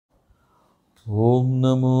Om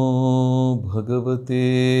Namo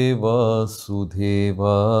Bhagavate Vasudevaya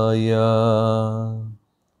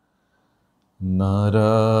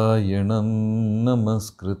Narayanam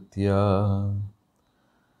Namaskritya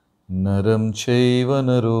Naram Chaiva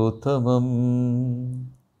Narottamam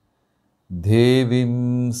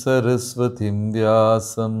Devim Saraswatim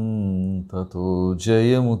Vyasam Tato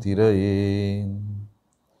Jayamutiraye.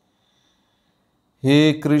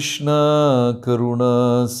 He Krishna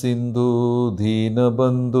Karuna Sindhu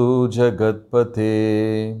Deenabandhu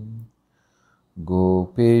Jagatpate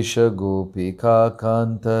Gopesha Gopika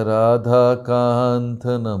Kanta Radha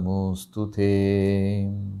Kanta Namostute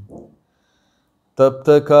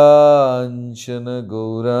Tapta Kanchana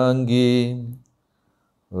Gaurangi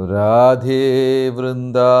Radhe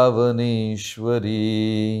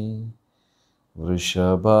Vrindavaneshwari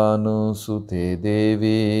Vrishabhanusute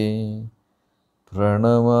Devi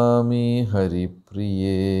Pranamami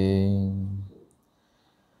Haripriye.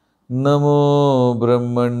 Namo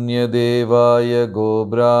Brahmanya Devaya Go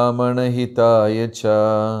Brahmana Hitaya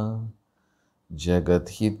Cha Jagat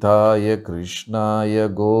Hitaya Krishnaya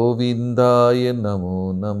Govindaya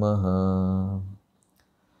Namo Namaha.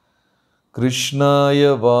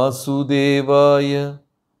 Krishnaya Vasudevaya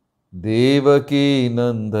Devaki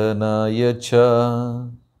Nandanaya Cha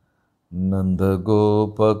Nanda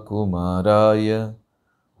Gopa Kumaraya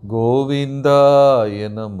Govindaya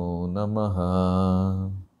Namo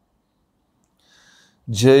Namaha.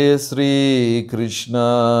 Jaya Sri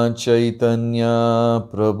Krishna Chaitanya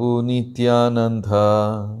Prabhu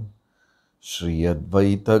Nityananda Shri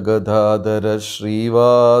Advaita Gadadhara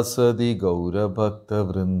Srivasadi Gaura Bhakta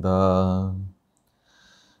Vrinda.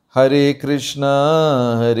 Hare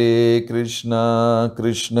Krishna Krishna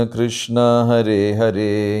Krishna Hare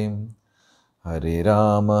Hare Hare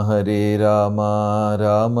Rama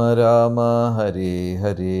Rama Rama Hare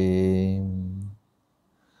Hare.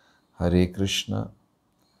 Hare Krishna.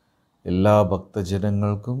 എല്ലാ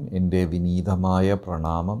ഭക്തജനങ്ങൾക്കും എൻ്റെ വിനീതമായ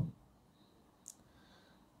പ്രണാമം.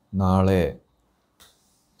 നാളെ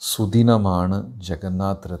സുദിനമാണ്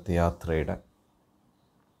ജഗന്നാഥ രഥയാത്രയുടെ.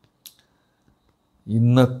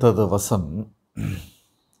 ഇന്നത്തെ ദിവസം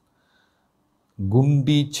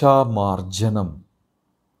ഗുണ്ടീച്ച മാർജനം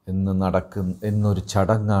എന്നൊരു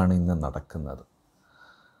ചടങ്ങാണ് ഇന്ന് നടക്കുന്നത്.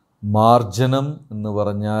 മാർജനം എന്ന്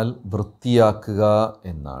പറഞ്ഞാൽ വൃത്തിയാക്കുക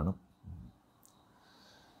എന്നാണ്.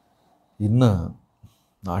 ഇന്ന്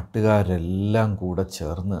നാട്ടുകാരെല്ലാം കൂടെ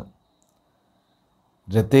ചേർന്ന്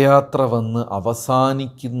രഥയാത്ര വന്ന്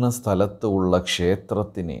അവസാനിക്കുന്ന സ്ഥലത്ത് ഉള്ള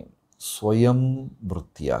ക്ഷേത്രത്തിനെ സ്വയം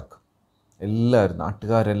വൃത്തിയാക്കും. എല്ലാവരും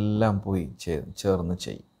നാട്ടുകാരെല്ലാം പോയി ചേർന്ന്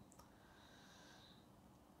ചെയ്യും.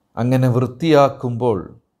 അങ്ങനെ വൃത്തിയാക്കുമ്പോൾ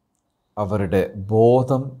അവരുടെ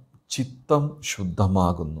ബോധം ചിത്തം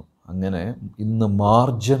ശുദ്ധമാകുന്നു. അങ്ങനെ ഇന്ന്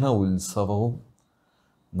മാർജന ഉത്സവവും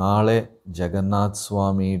നാളെ ജഗന്നാഥ്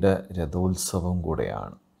സ്വാമിയുടെ രഥോത്സവം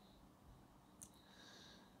കൂടെയാണ്.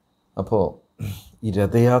 അപ്പോൾ ഈ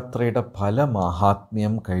രഥയാത്രയുടെ പല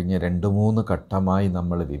മഹാത്മ്യം കഴിഞ്ഞ 2-3 ഘട്ടമായി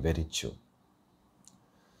നമ്മൾ വിവരിച്ചു.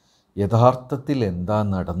 യഥാർത്ഥത്തിൽ എന്താ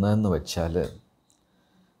നടന്നതെന്ന് വെച്ചാൽ,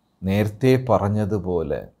 നേരത്തെ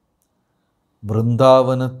പറഞ്ഞതുപോലെ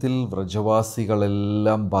വൃന്ദാവനത്തിൽ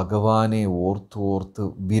വ്രജവാസികളെല്ലാം ഭഗവാനെ ഓർത്തോർത്ത്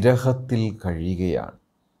വിരഹത്തിൽ കഴിയുകയാണ്.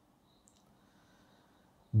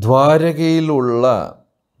 ദ്വാരകയിലുള്ള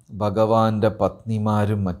ഭഗവാന്റെ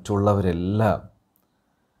പത്നിമാരും മറ്റുള്ളവരെല്ലാം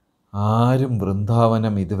ആരും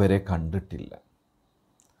വൃന്ദാവനം ഇതുവരെ കണ്ടിട്ടില്ല.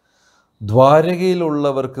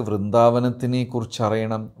 ദ്വാരകയിലുള്ളവർക്ക് വൃന്ദാവനത്തിനെ കുറിച്ച്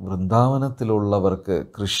അറിയണം, വൃന്ദാവനത്തിലുള്ളവർക്ക്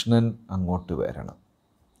കൃഷ്ണൻ അങ്ങോട്ട് വരണം.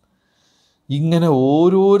 ഇങ്ങനെ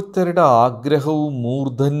ഓരോരുത്തരുടെ ആഗ്രഹവും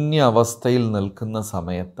മൂർധന്യ അവസ്ഥയിൽ നിൽക്കുന്ന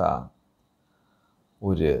സമയത്താണ്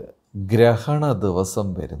ഒരു ഗ്രഹണ ദിവസം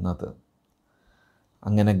വരുന്നത്.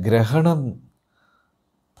 അങ്ങനെ ഗ്രഹണം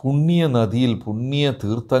പുണ്യ നദിയിൽ പുണ്യ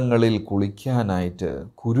തീർത്ഥങ്ങളിൽ കുളിക്കാനായിട്ട്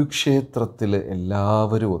കുരുക്ഷേത്രത്തിൽ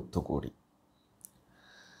എല്ലാവരും ഒത്തുകൂടി.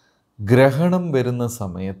 ഗ്രഹണം വരുന്ന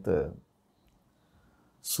സമയത്ത്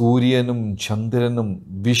സൂര്യനും ചന്ദ്രനും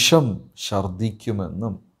വിഷം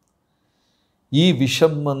ഛർദ്ദിക്കുമെന്നും ഈ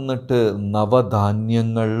വിഷം വന്നിട്ട്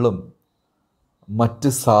നവധാന്യങ്ങളിലും മറ്റ്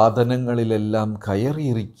സാധനങ്ങളിലെല്ലാം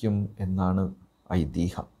കയറിയിരിക്കും എന്നാണ്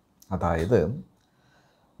ഐതിഹ്യം. അതായത്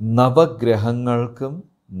നവഗ്രഹങ്ങൾക്കും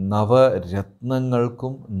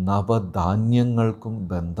നവരത്നങ്ങൾക്കും നവധാന്യങ്ങൾക്കും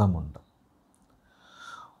ബന്ധമുണ്ട്.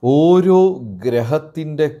 ഓരോ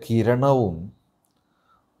ഗ്രഹത്തിൻ്റെ കിരണവും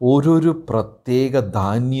ഓരോരു പ്രത്യേക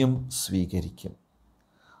ധാന്യം സ്വീകരിക്കും,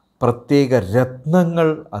 പ്രത്യേക രത്നങ്ങൾ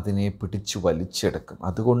അതിനെ പിടിച്ചു വലിച്ചെടുക്കും.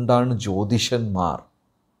 അതുകൊണ്ടാണ് ജ്യോതിഷന്മാർ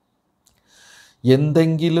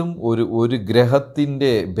എന്തെങ്കിലും ഒരു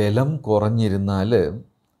ഗ്രഹത്തിൻ്റെ ബലം കുറഞ്ഞിരുന്നാൽ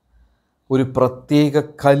ഒരു പ്രത്യേക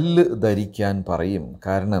കല്ല് ധരിക്കാൻ പറയും.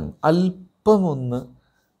 കാരണം അല്പമൊന്ന്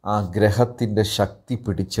ആ ഗ്രഹത്തിൻ്റെ ശക്തി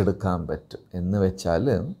പിടിച്ചെടുക്കാൻ പറ്റും. എന്ന് വെച്ചാൽ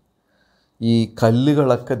ഈ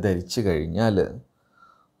കല്ലുകളൊക്കെ ധരിച്ചു കഴിഞ്ഞാൽ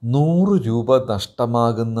 100 രൂപ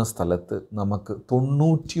നഷ്ടമാകുന്ന സ്ഥലത്ത് നമുക്ക്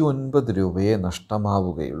 99 രൂപയെ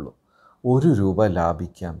നഷ്ടമാവുകയുള്ളൂ. 1 രൂപ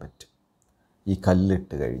ലാഭിക്കാൻ പറ്റും ഈ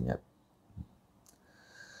കല്ലിട്ട് കഴിഞ്ഞാൽ.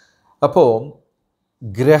 അപ്പോൾ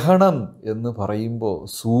ഗ്രഹണം എന്ന് പറയുമ്പോൾ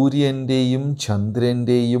സൂര്യൻ്റെയും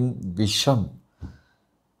ചന്ദ്രൻ്റെയും വിഷം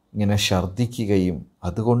ഇങ്ങനെ ഛർദ്ദിക്കുകയും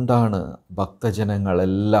അതുകൊണ്ടാണ്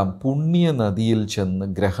ഭക്തജനങ്ങളെല്ലാം പുണ്യ നദിയിൽ ചെന്ന്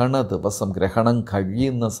ഗ്രഹണ ദിവസം, ഗ്രഹണം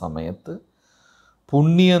കഴിയുന്ന സമയത്ത്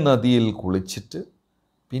പുണ്യ നദിയിൽ കുളിച്ചിട്ട്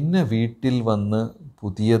പിന്നെ വീട്ടിൽ വന്ന്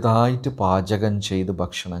പുതിയതായിട്ട് പാചകം ചെയ്ത്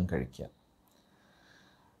ഭക്ഷണം കഴിക്കുക.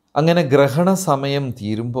 അങ്ങനെ ഗ്രഹണ സമയം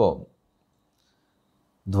തീരുമ്പോൾ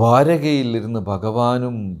ദ്വാരകയിലിരുന്ന്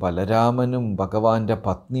ഭഗവാനും ബലരാമനും ഭഗവാന്റെ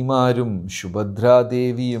പത്നിമാരും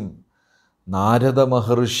സുഭദ്രാദേവിയും നാരദ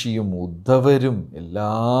മഹർഷിയും ഉദ്ധവരും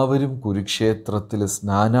എല്ലാവരും കുരുക്ഷേത്രത്തിൽ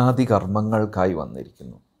സ്നാനാദി കർമ്മങ്ങൾക്കായി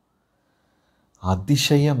വന്നിരിക്കുന്നു.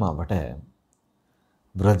 അതിശയം, അവിടെ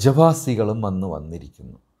വ്രജവാസികളും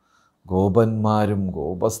വന്നിരിക്കുന്നു. ഗോപന്മാരും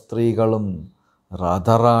ഗോപസ്ത്രീകളും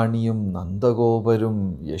രാധാറാണിയും നന്ദഗോപരും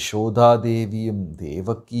യശോദാദേവിയും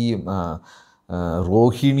ദേവകിയും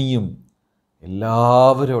റോഹിണിയും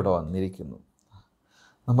എല്ലാവരും അവിടെ വന്നിരിക്കുന്നു.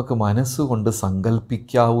 നമുക്ക് മനസ്സുകൊണ്ട്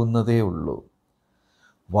സങ്കല്പിക്കാവുന്നതേ ഉള്ളൂ.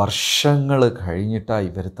 വർഷങ്ങൾ കഴിഞ്ഞിട്ടാണ്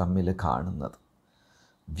ഇവർ തമ്മിൽ കാണുന്നത്.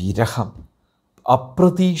 വിരഹം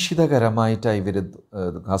അപ്രതീക്ഷിതകരമായിട്ടാണ് ഇവർ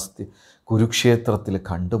കുരുക്ഷേത്രത്തിൽ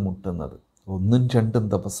കണ്ടുമുട്ടുന്നത്. 1-2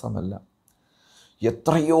 ദിവസമല്ല,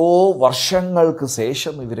 എത്രയോ വർഷങ്ങൾക്ക്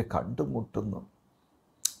ശേഷം ഇവർ കണ്ടുമുട്ടുന്നു.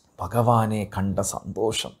 ഭഗവാനെ കണ്ട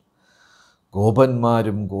സന്തോഷം,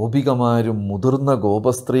 ഗോപന്മാരും ഗോപികമാരും മുതിർന്ന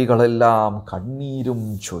ഗോപസ്ത്രീകളെല്ലാം കണ്ണീരും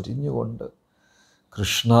ചൊരിഞ്ഞുകൊണ്ട്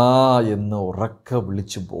കൃഷ്ണ എന്ന് ഉറക്കെ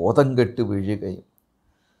വിളിച്ച് ബോധം കെട്ട് വീഴുകയും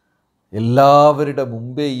എല്ലാവരുടെ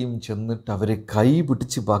മുമ്പേയും ചെന്നിട്ട് അവർ കൈ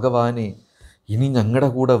പിടിച്ച് ഭഗവാനെ ഇനി ഞങ്ങളുടെ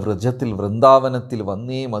കൂടെ വ്രജത്തിൽ വൃന്ദാവനത്തിൽ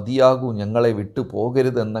വന്നേ മതിയാകൂ, ഞങ്ങളെ വിട്ടു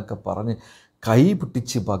പോകരുതെന്നൊക്കെ പറഞ്ഞ് കൈ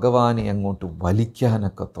പിടിച്ച് ഭഗവാനെ അങ്ങോട്ട്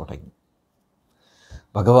വലിക്കാനൊക്കെ തുടങ്ങി.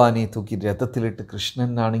 ഭഗവാനെ തൂക്കി രഥത്തിലിട്ട്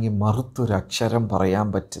കൃഷ്ണനാണെങ്കിൽ മറുത്തൊരക്ഷരം പറയാൻ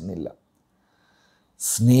പറ്റുന്നില്ല.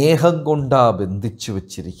 സ്നേഹം കൊണ്ടാ ബന്ധിച്ചു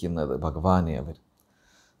വച്ചിരിക്കുന്നത് ഭഗവാനെ. അവർ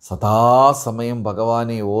സദാസമയം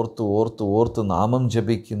ഭഗവാനെ ഓർത്ത് ഓർത്ത് ഓർത്ത് നാമം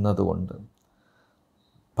ജപിക്കുന്നത് കൊണ്ട്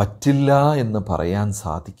പറ്റില്ല എന്ന് പറയാൻ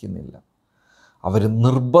സാധിക്കുന്നില്ല. അവർ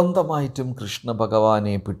നിർബന്ധമായിട്ടും കൃഷ്ണ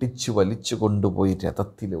ഭഗവാനെ പിടിച്ചു വലിച്ചു കൊണ്ടുപോയി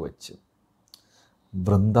രഥത്തിൽ വച്ച്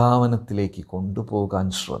വൃന്ദാവനത്തിലേക്ക് കൊണ്ടുപോകാൻ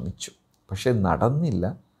ശ്രമിച്ചു. പക്ഷെ നടന്നില്ല,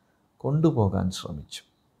 കൊണ്ടുപോകാൻ ശ്രമിച്ചു.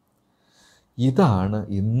 ഇതാണ്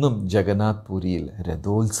ഇന്നും ജഗന്നാഥ് പുരിയിൽ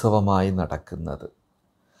രഥോത്സവമായി നടക്കുന്നത്.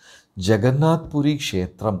 ജഗന്നാഥ് പുരി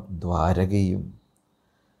ക്ഷേത്രം ദ്വാരകയും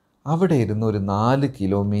അവിടെ ഇരുന്ന് ഒരു 4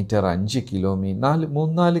 കിലോമീറ്റർ 5 കിലോമീറ്റർ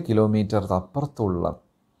 3-4 കിലോമീറ്റർ അപ്പുറത്തുള്ള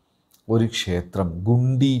ഒരു ക്ഷേത്രം,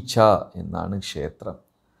 ഗുണ്ടീച്ച എന്നാണ് ക്ഷേത്രം.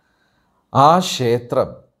 ആ ക്ഷേത്രം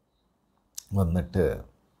വന്നിട്ട്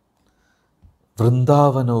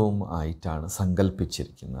വൃന്ദാവനവും ആയിട്ടാണ്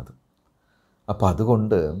സങ്കല്പിച്ചിരിക്കുന്നത്. അപ്പം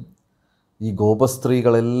അതുകൊണ്ട് ഈ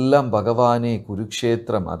ഗോപസ്ത്രീകളെല്ലാം ഭഗവാനെ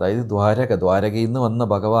കുരുക്ഷേത്രം, അതായത് ദ്വാരകയിൽ നിന്ന് വന്ന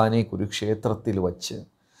ഭഗവാനെ കുരുക്ഷേത്രത്തിൽ വച്ച്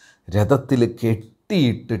രഥത്തിൽ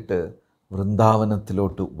കെട്ടിയിട്ടിട്ട്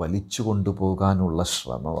വൃന്ദാവനത്തിലോട്ട് വലിച്ചു കൊണ്ടുപോകാനുള്ള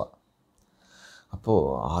ശ്രമമാണ്. അപ്പോൾ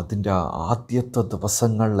അതിൻ്റെ ആദ്യത്തെ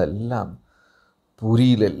ദിവസങ്ങളിലെല്ലാം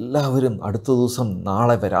പുരിയിലെല്ലാവരും അടുത്ത ദിവസം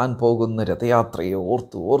നാളെ വരാൻ പോകുന്ന രഥയാത്രയെ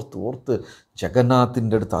ഓർത്ത് ഓർത്ത് ഓർത്ത്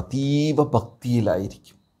ജഗന്നാഥിൻ്റെ അടുത്ത് അതീവ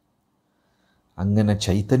ഭക്തിയിലായിരിക്കും. അങ്ങനെ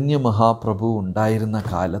ചൈതന്യ മഹാപ്രഭു ഉണ്ടായിരുന്ന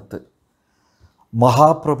കാലത്ത്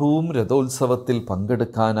മഹാപ്രഭുവും രഥോത്സവത്തിൽ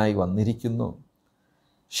പങ്കെടുക്കാനായി വന്നിരിക്കുന്നു.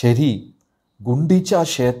 ശരി, ഗുണ്ടീച്ച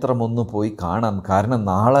ക്ഷേത്രം ഒന്ന് പോയി കാണാം. കാരണം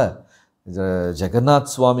നാളെ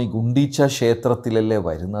ജഗന്നാഥ് സ്വാമി ഗുണ്ടീച്ച ക്ഷേത്രത്തിലല്ലേ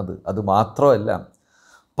വരുന്നത്. അത് മാത്രമല്ല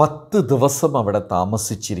 10 ദിവസം അവിടെ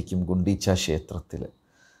താമസിച്ചിരിക്കും ഗുണ്ടീച്ച ക്ഷേത്രത്തിൽ.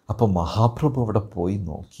 അപ്പോൾ മഹാപ്രഭു അവിടെ പോയി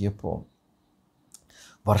നോക്കിയപ്പോൾ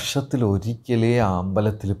വർഷത്തിലൊരിക്കലേ ആ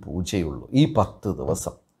അമ്പലത്തിൽ പൂജയുള്ളൂ. ഈ 10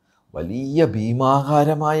 ദിവസം വലിയ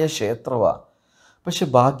ഭീമാകാരമായ ക്ഷേത്രമാണ്. പക്ഷെ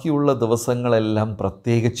ബാക്കിയുള്ള ദിവസങ്ങളെല്ലാം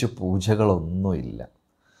പ്രത്യേകിച്ച് പൂജകളൊന്നുമില്ല.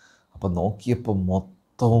 അപ്പം നോക്കിയപ്പോൾ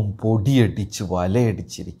മൊത്തവും പൊടിയടിച്ച്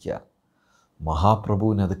വലയടിച്ചിരിക്കുക.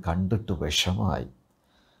 മഹാപ്രഭുവിനത് കണ്ടിട്ട് വിഷമായി.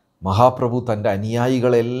 മഹാപ്രഭു തൻ്റെ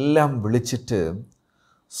അനുയായികളെല്ലാം വിളിച്ചിട്ട്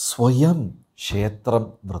സ്വയം ക്ഷേത്രം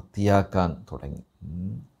വൃത്തിയാക്കാൻ തുടങ്ങി.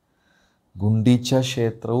 ഗുണ്ടീച്ച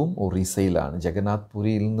ക്ഷേത്രവും ഒറീസയിലാണ്, ജഗന്നാഥ്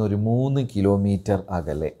പുരിയിൽ നിന്ന് ഒരു 3 കിലോമീറ്റർ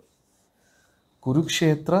അകലെ.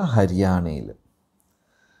 കുരുക്ഷേത്ര ഹരിയാനയിൽ.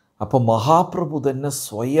 അപ്പോൾ മഹാപ്രഭു തന്നെ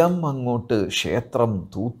സ്വയം അങ്ങോട്ട് ക്ഷേത്രം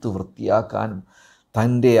തൂത്ത് വൃത്തിയാക്കാനും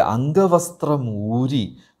തൻ്റെ അംഗവസ്ത്രം ഊരി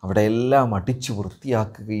അവിടെ എല്ലാം അടിച്ചു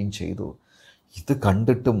വൃത്തിയാക്കുകയും ചെയ്തു. ഇത്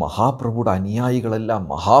കണ്ടിട്ട് മഹാപ്രഭുയുടെ അനുയായികളെല്ലാം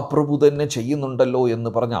മഹാപ്രഭു തന്നെ ചെയ്യുന്നുണ്ടല്ലോ എന്ന്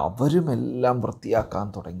പറഞ്ഞ് അവരുമെല്ലാം വൃത്തിയാക്കാൻ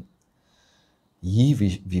തുടങ്ങി. ഈ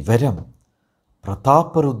വിവരം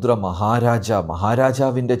പ്രതാപരുദ്ര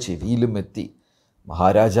മഹാരാജാവിൻ്റെ ചെവിയിലും എത്തി.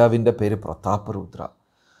 മഹാരാജാവിൻ്റെ പേര് പ്രതാപരുദ്ര.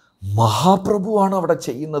 മഹാപ്രഭുവാണ് അവിടെ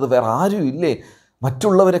ചെയ്യുന്നത്, വേറെ ആരും ഇല്ലേ?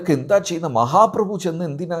 മറ്റുള്ളവരൊക്കെ എന്താ ചെയ്യുന്നത്? മഹാപ്രഭു ചെന്ന്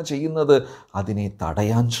എന്തിനാ ചെയ്യുന്നത്? അതിനെ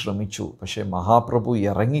തടയാൻ ശ്രമിച്ചു. പക്ഷേ മഹാപ്രഭു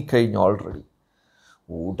ഇറങ്ങിക്കഴിഞ്ഞു ഓൾറെഡി.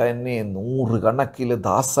 ഉടനെ 100 കണക്കിൽ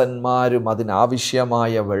ദാസന്മാരും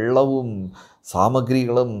അതിനാവശ്യമായ വെള്ളവും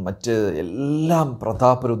സാമഗ്രികളും മറ്റ് എല്ലാം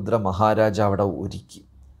പ്രതാപരുദ്ര മഹാരാജ അവിടെ ഒരുക്കി.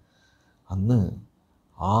 അന്ന്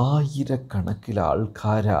 1000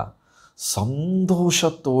 ആൾക്കാരാ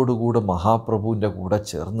സന്തോഷത്തോടുകൂടെ മഹാപ്രഭുവിൻ്റെ കൂടെ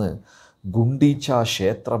ചേർന്ന് ഗുണ്ടീച്ച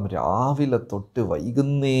ക്ഷേത്രം രാവിലെ തൊട്ട്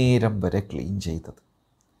വൈകുന്നേരം വരെ ക്ലീൻ ചെയ്തത്.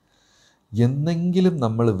 എന്നെങ്കിലും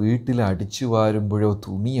നമ്മൾ വീട്ടിൽ അടിച്ചു വാരുമ്പോഴോ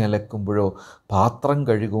തുണി അലക്കുമ്പോഴോ പാത്രം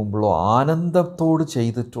കഴുകുമ്പോഴോ ആനന്ദത്തോട്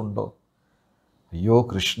ചെയ്തിട്ടുണ്ടോ? അയ്യോ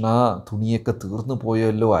കൃഷ്ണ, തുണിയൊക്കെ തീർന്നു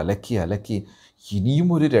പോയല്ലോ, അലക്കി ഇനിയും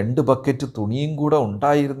ഒരു 2 ബക്കറ്റ് തുണിയും കൂടെ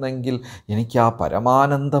ഉണ്ടായിരുന്നെങ്കിൽ എനിക്ക് ആ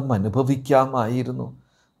പരമാനന്ദം അനുഭവിക്കാമായിരുന്നു.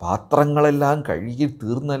 പാത്രങ്ങളെല്ലാം കഴുകി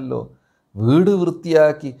തീർന്നല്ലോ, വീട്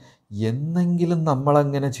വൃത്തിയാക്കി എന്നെങ്കിലും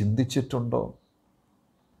നമ്മളങ്ങനെ ചിന്തിച്ചിട്ടുണ്ടോ?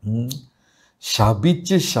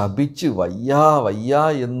 ശപിച്ച് വയ്യ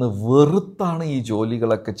എന്ന് വെറുത്താണ് ഈ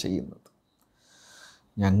ജോലികളൊക്കെ ചെയ്യുന്നത്.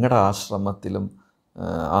 ഞങ്ങളുടെ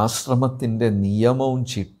ആശ്രമത്തിൻ്റെ നിയമവും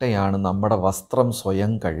ചിട്ടയാണ് നമ്മുടെ വസ്ത്രം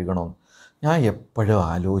സ്വയം കഴുകണം. ഞാൻ എപ്പോഴും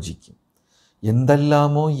ആലോചിക്കും,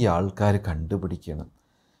 എന്തെല്ലാമോ ഈ ആൾക്കാർ കണ്ടുപിടിക്കണം.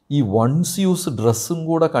 ഈ വൺസ് യൂസ് ഡ്രസ്സും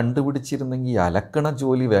കൂടെ കണ്ടുപിടിച്ചിരുന്നെങ്കിൽ അലക്കണ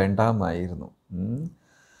ജോലി വേണ്ടാമായിരുന്നു.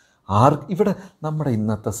 ഇവിടെ നമ്മുടെ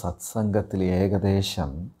ഇന്നത്തെ സത്സംഗത്തിൽ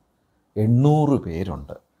ഏകദേശം 800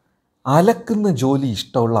 പേരുണ്ട്. അലക്കുന്ന ജോലി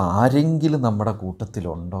ഇഷ്ടമുള്ള ആരെങ്കിലും നമ്മുടെ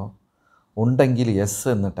കൂട്ടത്തിലുണ്ടോ? ഉണ്ടെങ്കിൽ യെസ്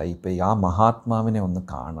എന്ന് ടൈപ്പ് ചെയ്യുക. ആ മഹാത്മാവിനെ ഒന്ന്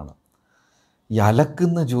കാണണം. ഈ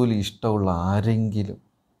അലക്കുന്ന ജോലി ഇഷ്ടമുള്ള ആരെങ്കിലും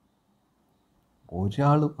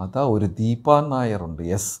ഒരാളും? അതാ ഒരു ദീപാൻ നായറുണ്ട്.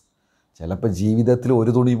 യെസ്. ചിലപ്പോൾ ജീവിതത്തിൽ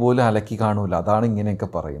ഒരു തുണി പോലും അലക്കി കാണൂല, അതാണ് ഇങ്ങനെയൊക്കെ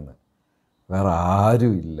പറയുന്നത്. വേറെ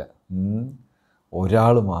ആരും ഇല്ല,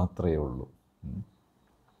 ഒരാൾ മാത്രമേ ഉള്ളൂ.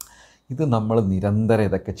 ഇത് നമ്മൾ നിരന്തരം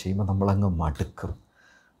ഇതൊക്കെ ചെയ്യുമ്പോൾ നമ്മളങ്ങ് മടുക്കും.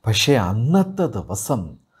 പക്ഷേ അന്നത്തെ ദിവസം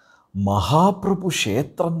മഹാപ്രഭു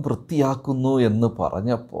ക്ഷേത്രം വൃത്തിയാക്കുന്നു എന്ന്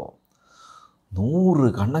പറഞ്ഞപ്പോൾ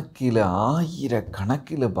 100 കണക്കിൽ 1000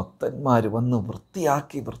 കണക്കിൽ ഭക്തന്മാർ വന്ന്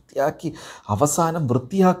വൃത്തിയാക്കി അവസാനം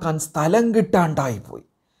വൃത്തിയാക്കാൻ സ്ഥലം കിട്ടാണ്ടായിപ്പോയി.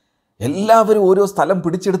 എല്ലാവരും ഓരോ സ്ഥലം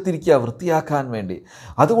പിടിച്ചെടുത്തിരിക്കുക വൃത്തിയാക്കാൻ വേണ്ടി.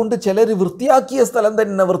 അതുകൊണ്ട് ചിലർ വൃത്തിയാക്കിയ സ്ഥലം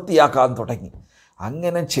തന്നെ വൃത്തിയാക്കാൻ തുടങ്ങി.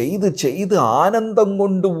 അങ്ങനെ ചെയ്ത് ആനന്ദം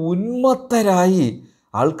കൊണ്ട് ഉന്മത്തരായി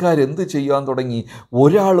ആൾക്കാർ എന്ത് ചെയ്യാൻ തുടങ്ങി?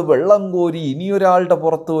 ഒരാൾ വെള്ളം കോരി ഇനിയൊരാളുടെ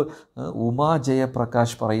പുറത്ത്. ഉമാ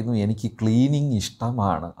ജയപ്രകാശ് പറയുന്നു, എനിക്ക് ക്ലീനിങ്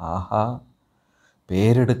ഇഷ്ടമാണ്. ആഹാ,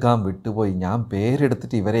 പേരെടുക്കാൻ വിട്ടുപോയി. ഞാൻ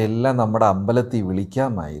പേരെടുത്തിട്ട് ഇവരെല്ലാം നമ്മുടെ അമ്പലത്തിൽ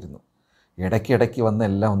വിളിക്കാമായിരുന്നു, ഇടയ്ക്കിടയ്ക്ക് വന്ന്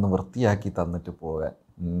എല്ലാം ഒന്ന് വൃത്തിയാക്കി തന്നിട്ട് പോകാൻ.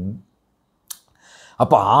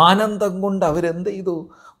 അപ്പോൾ ആനന്ദം കൊണ്ട് അവരെന്ത് ചെയ്തു?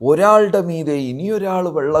 ഒരാളുടെ മീതെ ഇനിയൊരാൾ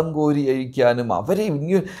വെള്ളം കോരി അഴിക്കാനും അവരെ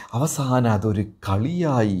അവസാനം അതൊരു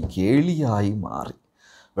കളിയായി കേളിയായി മാറി.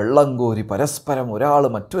 വെള്ളം കോരി പരസ്പരം ഒരാൾ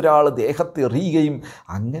മറ്റൊരാൾ ദേഹത്ത് എറിയുകയും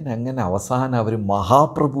അങ്ങനെ അവസാനം അവർ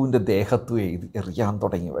മഹാപ്രഭുവിൻ്റെ ദേഹത്ത് എറിയാൻ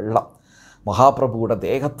തുടങ്ങി വെള്ളം. മഹാപ്രഭുവിടെ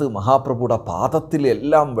ദേഹത്ത്, മഹാപ്രഭുയുടെ പാദത്തിൽ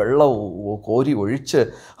എല്ലാം വെള്ളം കോരി ഒഴിച്ച്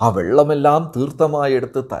ആ വെള്ളമെല്ലാം തീർത്ഥമായി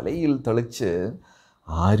എടുത്ത് തലയിൽ തെളിച്ച്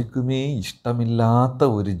ആർക്കുമേ ഇഷ്ടമില്ലാത്ത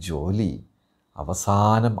ഒരു ജോലി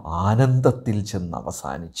അവസാനം ആനന്ദത്തിൽ ചെന്ന്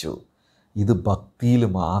അവസാനിച്ചു. ഇത് ഭക്തിയിൽ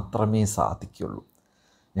മാത്രമേ സാധിക്കുള്ളൂ.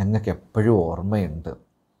 ഞങ്ങൾക്ക് എപ്പോഴും ഓർമ്മയുണ്ട്,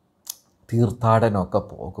 തീർത്ഥാടനമൊക്കെ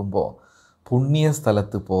പോകുമ്പോൾ, പുണ്യ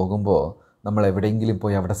സ്ഥലത്ത് പോകുമ്പോൾ നമ്മൾ എവിടെയെങ്കിലും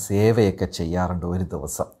പോയി അവിടെ സേവയൊക്കെ ചെയ്യാറുണ്ട്. ഒരു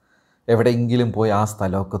ദിവസം എവിടെയെങ്കിലും പോയി ആ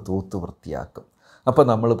സ്ഥലമൊക്കെ തൂത്ത് വൃത്തിയാക്കും. അപ്പോൾ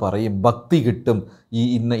നമ്മൾ പറയും ഭക്തി കിട്ടും, ഈ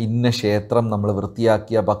ഇന്ന ക്ഷേത്രം നമ്മൾ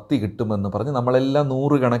വൃത്തിയാക്കിയ ഭക്തി കിട്ടുമെന്ന് പറഞ്ഞ് നമ്മളെല്ലാം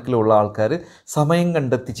 100 കണക്കിലുള്ള ആൾക്കാർ സമയം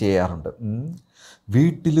കണ്ടെത്തി ചെയ്യാറുണ്ട്.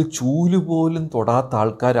 വീട്ടിൽ ചൂല് പോലും തൊടാത്ത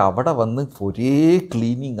ആൾക്കാർ അവിടെ വന്ന് ഒരേ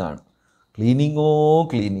ക്ലീനിങ് ആണ്.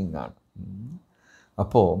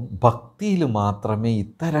 അപ്പോൾ ഭക്തിയിൽ മാത്രമേ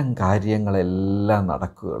ഇത്തരം കാര്യങ്ങളെല്ലാം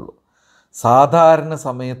നടക്കുകയുള്ളൂ. സാധാരണ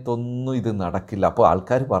സമയത്തൊന്നും ഇത് നടക്കില്ല. അപ്പോൾ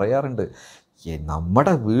ആൾക്കാർ പറയാറുണ്ട്,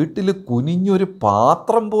 നമ്മുടെ വീട്ടിൽ കുനിഞ്ഞൊരു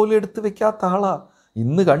പാത്രം പോലും എടുത്ത് വെക്കാത്ത ആളാ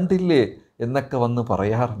ഇന്ന് കണ്ടില്ലേ എന്നൊക്കെ വന്ന്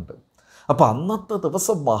പറയാറുണ്ട്. അപ്പോൾ അന്നത്തെ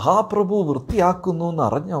ദിവസം മഹാപ്രഭു വൃത്തിയാക്കുന്നു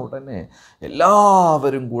എന്നറിഞ്ഞ ഉടനെ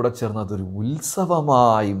എല്ലാവരും കൂടെ ചേർന്ന് അതൊരു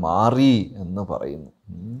ഉത്സവമായി മാറി എന്ന് പറയുന്നു.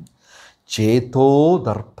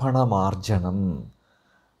 ചേതോദർപ്പണമാർജനം.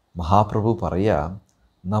 മഹാപ്രഭു പറയാം,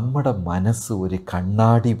 നമ്മുടെ മനസ്സ് ഒരു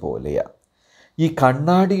കണ്ണാടി പോലെയാണ്. ഈ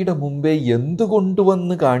കണ്ണാടിയുടെ മുമ്പേ എന്തു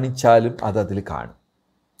കൊണ്ടുവന്ന് കാണിച്ചാലും അതതിൽ കാണും.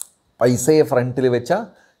 പൈസയെ ഫ്രണ്ടിൽ വെച്ചാൽ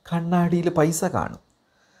കണ്ണാടിയിൽ പൈസ കാണും.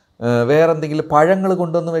 വേറെന്തെങ്കിലും പഴങ്ങൾ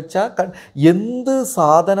കൊണ്ടുവന്ന് വെച്ചാൽ എന്ത്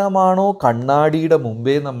സാധനമാണോ കണ്ണാടിയുടെ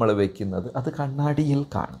മുമ്പേ നമ്മൾ വയ്ക്കുന്നത് അത് കണ്ണാടിയിൽ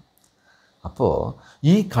കാണും. അപ്പോൾ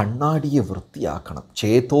ഈ കണ്ണാടിയെ വൃത്തിയാക്കണം.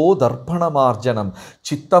 ചേതോദർപ്പണമാർജനം,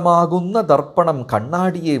 ചിത്തമാകുന്ന ദർപ്പണം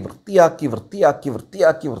കണ്ണാടിയെ വൃത്തിയാക്കി വൃത്തിയാക്കി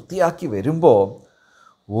വൃത്തിയാക്കി വൃത്തിയാക്കി വരുമ്പോൾ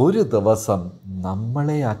ഒരു ദിവസം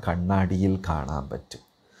നമ്മളെ ആ കണ്ണാടിയിൽ കാണാൻ പറ്റും.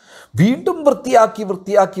 വീണ്ടും വൃത്തിയാക്കി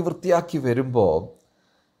വൃത്തിയാക്കി വൃത്തിയാക്കി വരുമ്പോൾ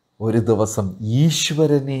ഒരു ദിവസം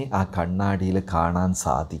ഈശ്വരനെ ആ കണ്ണാടിയിൽ കാണാൻ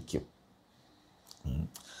സാധിക്കും.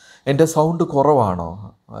 എൻ്റെ സൗണ്ട് കുറവാണോ?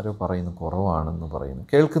 ആരോ പറയുന്നു കുറവാണെന്ന് പറയുന്നു.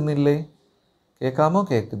 കേൾക്കുന്നില്ലേ? കേൾക്കാമോ?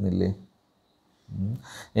 കേൾക്കുന്നില്ലേ?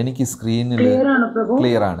 എനിക്ക് സ്ക്രീനിൽ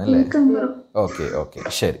ക്ലിയർ ആണ് അല്ലേ? ഓക്കെ ഓക്കെ,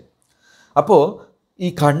 ശരി. അപ്പോൾ ഈ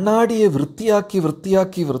കണ്ണാടിയെ വൃത്തിയാക്കി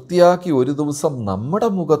വൃത്തിയാക്കി വൃത്തിയാക്കി ഒരു ദിവസം നമ്മുടെ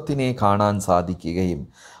മുഖത്തിനെ കാണാൻ സാധിക്കുകയും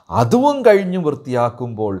അതും കഴിഞ്ഞ്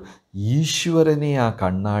വൃത്തിയാക്കുമ്പോൾ ഈശ്വരനെ ആ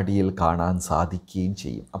കണ്ണാടിയിൽ കാണാൻ സാധിക്കുകയും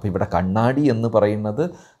ചെയ്യും. അപ്പോൾ ഇവിടെ കണ്ണാടി എന്ന് പറയുന്നത്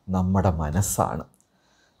നമ്മുടെ മനസ്സാണ്.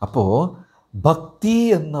 അപ്പോൾ ഭക്തി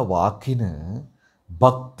എന്ന വാക്കിന്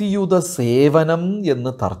ഭക്തിയുത സേവനം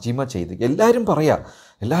എന്ന് തർജിമ ചെയ്ത് എല്ലാവരും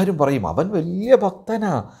പറയും അവൻ വലിയ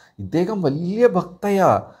ഭക്തനാ, ഇദ്ദേഹം വലിയ ഭക്തയാ,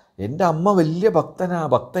 എൻ്റെ അമ്മ വലിയ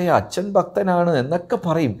ഭക്തയാ, അച്ഛൻ ഭക്തനാണ് എന്നൊക്കെ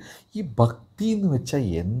പറയും. ഈ ഭക്തി എന്ന് വെച്ചാൽ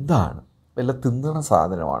എന്താണ്? വല്ല തിന്നണ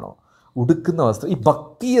സാധനമാണോ? ഉടുക്കുന്ന വസ്ത്രം? ഈ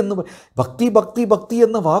ഭക്തി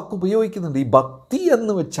എന്ന വാക്ക് ഉപയോഗിക്കുന്നുണ്ട്. ഈ ഭക്തി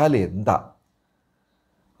എന്ന് വെച്ചാൽ എന്താ?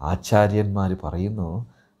 ആചാര്യന്മാർ പറയുന്നു,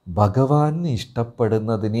 ഭഗവാന്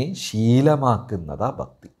ഇഷ്ടപ്പെടുന്നതിനെ ശീലമാക്കുന്നതാ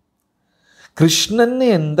ഭക്തി. കൃഷ്ണന്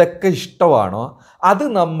എന്തൊക്കെ ഇഷ്ടമാണോ അത്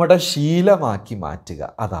നമ്മുടെ ശീലമാക്കി മാറ്റുക,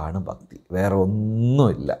 അതാണ് ഭക്തി. വേറെ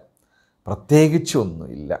ഒന്നുമില്ല,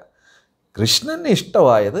 പ്രത്യേകിച്ചൊന്നുമില്ല. കൃഷ്ണന്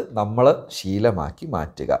ഇഷ്ടമായത് നമ്മൾ ശീലമാക്കി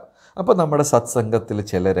മാറ്റുക. അപ്പോൾ നമ്മുടെ സത്സംഗത്തിൽ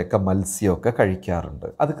ചിലരൊക്കെ മത്സ്യമൊക്കെ കഴിക്കാറുണ്ട്.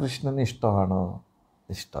 അത് കൃഷ്ണന് ഇഷ്ടമാണോ?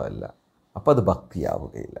 ഇഷ്ടമല്ല. അപ്പോൾ അത്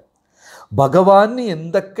ഭക്തിയാവുകയില്ല. ഭഗവാന്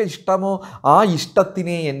എന്തൊക്കെ ഇഷ്ടമോ ആ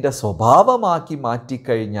ഇഷ്ടത്തിനെ എൻ്റെ സ്വഭാവമാക്കി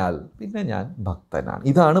മാറ്റിക്കഴിഞ്ഞാൽ പിന്നെ ഞാൻ ഭക്തനാണ്.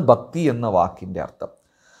 ഇതാണ് ഭക്തി എന്ന വാക്കിൻ്റെ അർത്ഥം.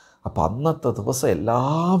 അപ്പം അന്നത്തെ ദിവസം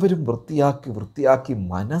എല്ലാവരും വൃത്തിയാക്കി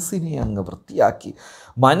മനസ്സിനെ അങ്ങ്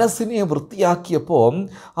മനസ്സിനെ വൃത്തിയാക്കിയപ്പോൾ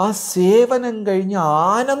ആ സേവനം കഴിഞ്ഞ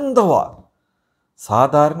ആനന്ദമാണ്.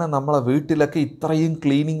 സാധാരണ നമ്മളെ വീട്ടിലൊക്കെ ഇത്രയും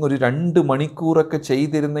ക്ലീനിങ് ഒരു 2 മണിക്കൂറൊക്കെ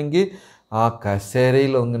ചെയ്തിരുന്നെങ്കിൽ ആ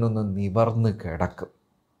കസേരയിൽ അങ്ങനൊന്ന് നിവർന്ന് കിടക്കും.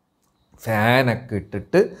 ഫാനൊക്കെ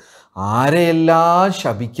ഇട്ടിട്ട് ആരെയെല്ലാം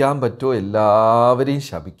ശപിക്കാൻ പറ്റുമോ എല്ലാവരെയും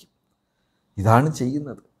ശപിക്കും. ഇതാണ്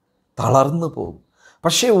ചെയ്യുന്നത്. തളർന്നു പോകും.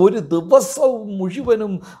 പക്ഷേ ഒരു ദിവസവും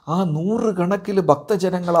മുഴുവനും ആ 100 കണക്കിൽ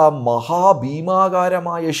ഭക്തജനങ്ങൾ ആ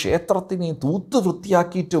മഹാഭീമാകാരമായ ക്ഷേത്രത്തിനെ തൂത്ത്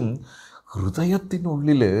വൃത്തിയാക്കിയിട്ടും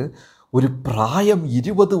ഹൃദയത്തിനുള്ളിൽ ഒരു പ്രായം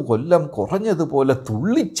 20 കൊല്ലം കുറഞ്ഞതുപോലെ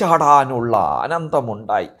തുള്ളിച്ചാടാനുള്ള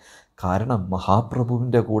ആനന്ദമുണ്ടായി. കാരണം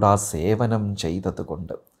മഹാപ്രഭുവിൻ്റെ കൂടെ ആ സേവനം ചെയ്തത്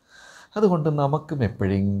കൊണ്ട്. അതുകൊണ്ട് നമുക്കും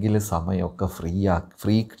എപ്പോഴെങ്കിലും സമയമൊക്കെ ഫ്രീ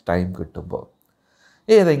ടൈം കിട്ടുമ്പോൾ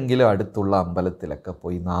ഏതെങ്കിലും അടുത്തുള്ള അമ്പലത്തിലൊക്കെ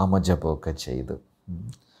പോയി നാമജപമൊക്കെ ചെയ്ത്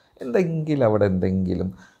അവിടെ എന്തെങ്കിലും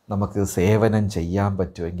നമുക്ക് സേവനം ചെയ്യാൻ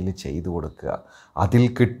പറ്റുമെങ്കിൽ ചെയ്തു കൊടുക്കുക. അതിൽ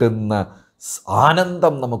കിട്ടുന്ന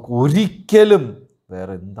ആനന്ദം നമുക്ക് ഒരിക്കലും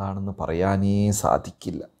വേറെ എന്താണെന്ന് പറയാനേ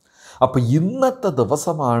സാധിക്കില്ല. അപ്പോൾ ഇന്നത്തെ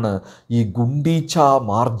ദിവസമാണ് ഈ ഗുണ്ടീച്ച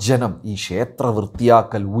മാർജനം, ഈ ക്ഷേത്ര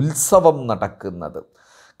വൃത്തിയാക്കൽ ഉത്സവം നടക്കുന്നത്.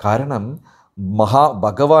 കാരണം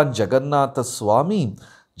ഭഗവാൻ ജഗന്നാഥ സ്വാമി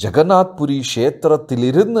ജഗന്നാഥ്പുരി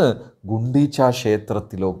ക്ഷേത്രത്തിലിരുന്ന് ഗുണ്ടീച്ച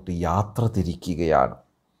ക്ഷേത്രത്തിലോട്ട് യാത്ര തിരിക്കുകയാണ്.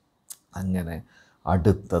 അങ്ങനെ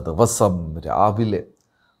അടുത്ത ദിവസം രാവിലെ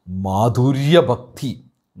മാധുര്യഭക്തി,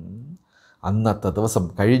 അന്നത്തെ ദിവസം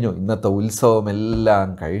കഴിഞ്ഞു. ഇന്നത്തെ ഉത്സവമെല്ലാം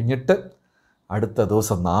കഴിഞ്ഞിട്ട് അടുത്ത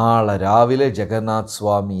ദിവസം നാളെ രാവിലെ ജഗന്നാഥ്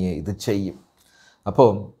സ്വാമിയെ ഇത് ചെയ്യും.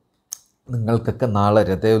 അപ്പോൾ നിങ്ങൾക്കൊക്കെ നാളെ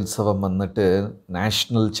രഥോത്സവം വന്നിട്ട്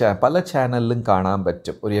നാഷണൽ പല ചാനലിലും കാണാൻ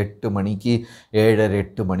പറ്റും. ഒരു 8 മണിക്ക്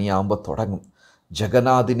 7:30-8 മണിയാകുമ്പോൾ തുടങ്ങും.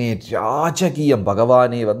 ജഗന്നാഥിനെ രാജകീയം,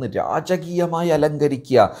 ഭഗവാനെ വന്ന് രാജകീയമായി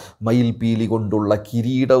അലങ്കരിക്കുക. മയിൽപീലി കൊണ്ടുള്ള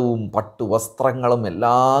കിരീടവും പട്ടുവസ്ത്രങ്ങളും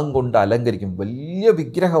എല്ലാം കൊണ്ട് അലങ്കരിക്കും. വലിയ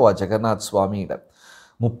വിഗ്രഹമാണ് ജഗന്നാഥ് സ്വാമിയുടെ.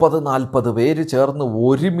 30-40 പേര് ചേർന്ന്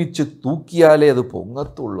ഒരുമിച്ച് തൂക്കിയാലേ അത്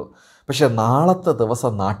പൊങ്ങത്തുള്ളൂ. പക്ഷെ നാളത്തെ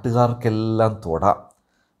ദിവസം നാട്ടുകാർക്കെല്ലാം തൊടാം,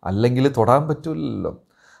 അല്ലെങ്കിൽ തൊടാൻ പറ്റില്ലല്ലോ.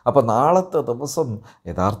 അപ്പോൾ നാളത്തെ ദിവസം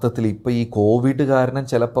യഥാർത്ഥത്തിൽ ഇപ്പോൾ ഈ കോവിഡ് കാരണം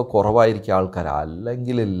ചിലപ്പോൾ കുറവായിരിക്കും ആൾക്കാർ,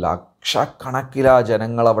 അല്ലെങ്കിൽ ലക്ഷക്കണക്കിലാ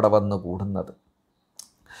ജനങ്ങൾ അവിടെ വന്ന് കൂടുന്നത്.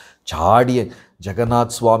 ചാടി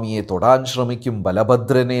ജഗന്നാഥ് സ്വാമിയെ തൊടാൻ ശ്രമിക്കും,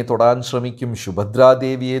 ബലഭദ്രനെ തൊടാൻ ശ്രമിക്കും,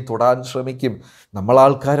 സുഭദ്രാദേവിയെ തൊടാൻ ശ്രമിക്കും.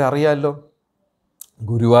 നമ്മളാൾക്കാരറിയാമല്ലോ,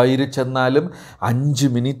 ഗുരുവായൂർ ചെന്നാലും 5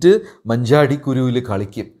 മിനിറ്റ് മഞ്ചാടിക്കുരുവിൽ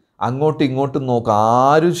കളിക്കും. അങ്ങോട്ടും ഇങ്ങോട്ടും നോക്കും,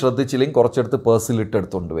 ആരും ശ്രദ്ധിച്ചില്ലെങ്കിൽ കുറച്ചെടുത്ത്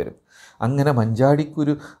പേഴ്സിലിട്ടെടുത്തുകൊണ്ട് വരും. അങ്ങനെ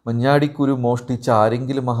മഞ്ചാടിക്കുരു മോഷ്ടിച്ച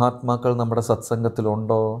ആരെങ്കിലും മഹാത്മാക്കൾ നമ്മുടെ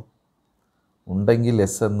സത്സംഗത്തിലുണ്ടോ? ഉണ്ടെങ്കിൽ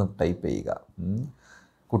എസ് എന്ന് ടൈപ്പ് ചെയ്യുക.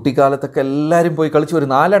 കുട്ടിക്കാലത്തൊക്കെ എല്ലാവരും പോയി കളിച്ച് ഒരു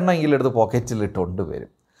 4 എണ്ണമെങ്കിലും എടുത്ത് പോക്കറ്റിലിട്ടുകൊണ്ട്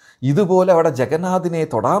വരും. ഇതുപോലെ അവിടെ ജഗന്നാഥിനെ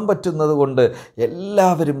തൊടാൻ പറ്റുന്നത് കൊണ്ട്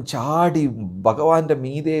എല്ലാവരും ചാടി ഭഗവാന്റെ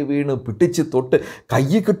മീതെ വീണ് പിടിച്ച് തൊട്ട്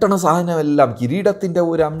കയ്യിൽ കിട്ടണ സാധനമെല്ലാം, കിരീടത്തിൻ്റെ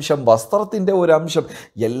ഒരു അംശം, വസ്ത്രത്തിൻ്റെ ഒരു അംശം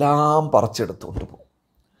എല്ലാം പറിച്ചെടുത്തുകൊണ്ട് പോകും.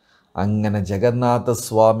 അങ്ങനെ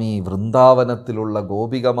ജഗന്നാഥസ്വാമി വൃന്ദാവനത്തിലുള്ള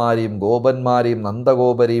ഗോപികമാരെയും ഗോപന്മാരെയും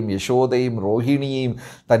നന്ദഗോപരെയും യശോദയും രോഹിണിയെയും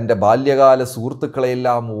തൻ്റെ ബാല്യകാല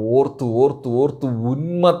സുഹൃത്തുക്കളെല്ലാം ഓർത്ത്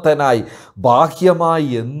ഉന്മത്തനായി ബാഹ്യമായി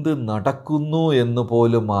എന്ത് നടക്കുന്നു എന്ന്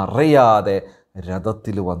പോലും അറിയാതെ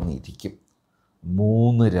രഥത്തിൽ വന്നിരിക്കും.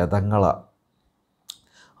 3 രഥങ്ങളാണ്.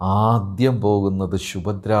 ആദ്യം പോകുന്നത്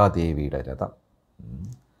സുഭദ്രാദേവിയുടെ രഥം,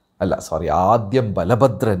 ആദ്യം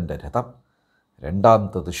ബലഭദ്രൻ്റെ രഥം,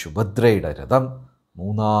 രണ്ടാമത്തത് സുഭദ്രയുടെ രഥം,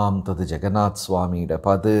 മൂന്നാമത്തത് ജഗന്നാഥ് സ്വാമിയുടെ.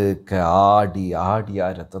 പതുക്കെ ആടി ആ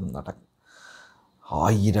രഥം നടക്കും.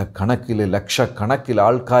 1000 ലക്ഷക്കണക്കിൽ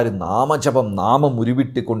ആൾക്കാർ നാമം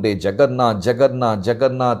ഉരുവിട്ടുകൊണ്ടേ ജഗന്നാഥ് ജഗന്നാഥ്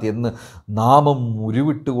ജഗന്നാഥ് എന്ന് നാമം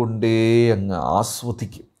ഉരുവിട്ടുകൊണ്ടേ അങ്ങ്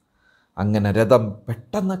ആസ്വദിക്കും. അങ്ങനെ രഥം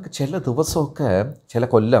പെട്ടെന്നൊക്കെ ചില ദിവസമൊക്കെ, ചില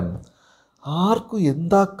കൊല്ലം ആർക്കും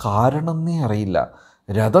എന്താ കാരണം എന്നേ അറിയില്ല,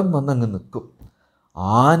 രഥം വന്നങ്ങ് നിൽക്കും.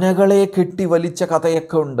 ആനകളെ കെട്ടി വലിച്ച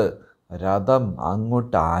കഥയൊക്കെ ഉണ്ട്. രഥം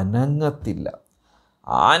അങ്ങോട്ട് അനങ്ങത്തില്ല.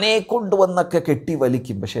 ആനയെ കൊണ്ടുവന്നൊക്കെ കെട്ടി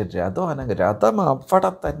വലിക്കും, പക്ഷേ രഥം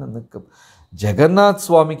അവിടെ തന്നെ നിൽക്കും. ജഗന്നാഥ്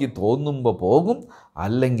സ്വാമിക്ക് തോന്നുമ്പോൾ പോകും,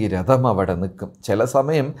 അല്ലെങ്കിൽ രഥം അവിടെ നിൽക്കും. ചില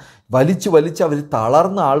സമയം വലിച്ച് അവർ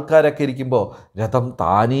തളർന്ന ആൾക്കാരൊക്കെ ഇരിക്കുമ്പോൾ രഥം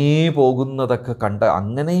താനേ പോകുന്നതൊക്കെ കണ്ട്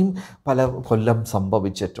അങ്ങനെയും പല കൊല്ലം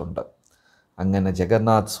സംഭവിച്ചിട്ടുണ്ട്. അങ്ങനെ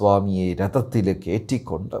ജഗന്നാഥ് സ്വാമിയെ രഥത്തിൽ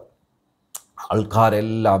കയറ്റിക്കൊണ്ട്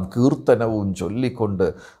ആൾക്കാരെല്ലാം കീർത്തനവും ചൊല്ലിക്കൊണ്ട്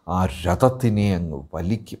ആ രഥത്തിനെ അങ്ങ്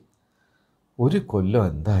വലിക്കും. ഒരു കൊല്ലം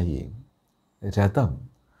എന്തായി, രഥം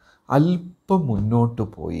അല്പം മുന്നോട്ട്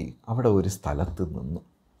പോയി അവിടെ ഒരു സ്ഥലത്ത് നിന്നു,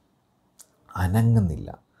 അനങ്ങുന്നില്ല.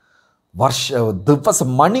 ദിവസം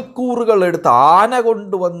മണിക്കൂറുകളെടുത്ത് ആന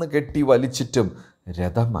കൊണ്ടുവന്ന് കെട്ടി വലിച്ചിട്ടും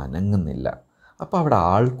രഥം അനങ്ങുന്നില്ല. അപ്പോൾ അവിടെ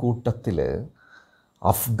ആൾക്കൂട്ടത്തിൽ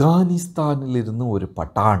അഫ്ഗാനിസ്ഥാനിലിരുന്ന് ഒരു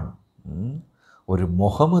പട്ടാൺ, ഒരു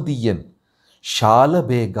മുഹമ്മദീയൻ,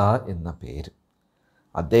 ഷാലബേഗ എന്ന പേര്,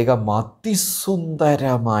 അദ്ദേഹം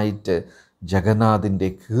അതിസുന്ദരമായിട്ട് ജഗന്നാഥിൻ്റെ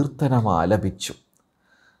കീർത്തനം ആലപിച്ചു.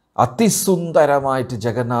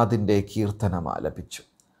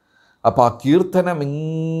 അപ്പോൾ ആ കീർത്തനം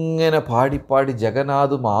ഇങ്ങനെ പാടിപ്പാടി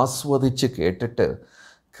ജഗന്നാഥും ആസ്വദിച്ച് കേട്ടിട്ട്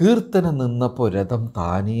കീർത്തനം നിന്നപ്പോൾ രഥം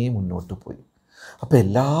താനേ മുന്നോട്ട് പോയി. അപ്പോൾ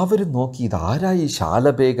എല്ലാവരും നോക്കി, ഇതാരായി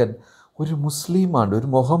ശാലബേഗൻ? ഒരു മുസ്ലിമാണ്, ഒരു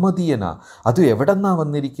മുഹമ്മദീയനാണ്. അതും എവിടെ നിന്നാണ്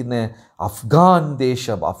വന്നിരിക്കുന്നത്?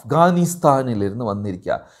 അഫ്ഗാനിസ്ഥാനിലിരുന്ന്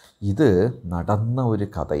വന്നിരിക്കുക. ഇത് നടന്ന ഒരു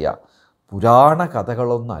കഥയാണ്, പുരാണ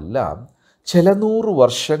കഥകളൊന്നല്ല. ചില 100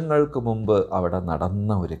 വർഷങ്ങൾക്ക് മുമ്പ് അവിടെ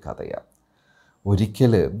നടന്ന ഒരു കഥയാണ്.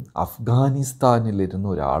 ഒരിക്കൽ അഫ്ഗാനിസ്ഥാനിലിരുന്ന്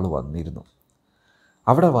ഒരാൾ വന്നിരുന്നു.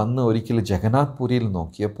 അവിടെ വന്ന് ഒരിക്കൽ ജഗന്നാഥ് പുരിയിൽ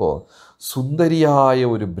നോക്കിയപ്പോൾ സുന്ദരിയായ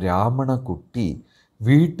ഒരു ബ്രാഹ്മണ കുട്ടി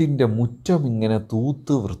വീട്ടിൻ്റെ മുറ്റം ഇങ്ങനെ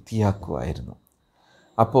തൂത്ത് വൃത്തിയാക്കുമായിരുന്നു.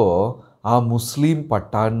 അപ്പോൾ ആ മുസ്ലിം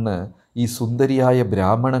പട്ടാണിന് ഈ സുന്ദരിയായ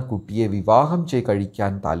ബ്രാഹ്മണ കുട്ടിയെ വിവാഹം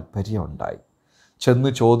കഴിക്കാൻ താല്പര്യമുണ്ടായി. ചെന്ന്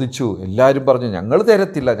ചോദിച്ചു. എല്ലാവരും പറഞ്ഞു, ഞങ്ങൾ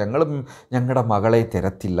തരത്തില്ല, ഞങ്ങളുടെ മകളെ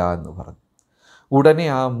തരത്തില്ല എന്ന് പറഞ്ഞു. ഉടനെ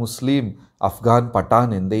ആ മുസ്ലിം അഫ്ഗാൻ പട്ടാൻ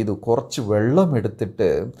എന്ത് ചെയ്തു, കുറച്ച് വെള്ളം എടുത്തിട്ട്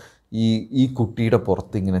ഈ കുട്ടിയുടെ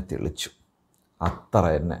പുറത്തിങ്ങനെ തെളിച്ചു. അത്ര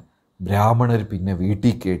തന്നെ. ബ്രാഹ്മണർ പിന്നെ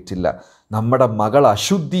വീട്ടിൽ കേട്ടില്ല. നമ്മുടെ മകൾ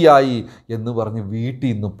അശുദ്ധിയായി എന്ന് പറഞ്ഞ് വീട്ടിൽ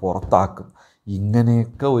നിന്ന് പുറത്താക്കും.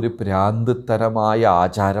 ഇങ്ങനെയൊക്കെ ഒരു ഭ്രാന്തത്തരമായ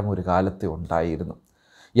ആചാരം ഒരു കാലത്ത് ഉണ്ടായിരുന്നു.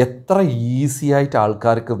 എത്ര ഈസിയായിട്ട്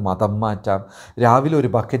ആൾക്കാർക്ക് മതം മാറ്റാം. രാവിലെ ഒരു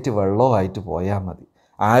ബക്കറ്റ് വെള്ളമായിട്ട് പോയാൽ മതി.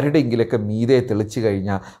 ആരുടെയെങ്കിലൊക്കെ മീതെ തെളിച്ചു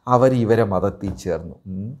കഴിഞ്ഞാൽ ഇവരെ മതത്തിൽ ചേർന്നു.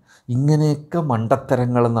 ഇങ്ങനെയൊക്കെ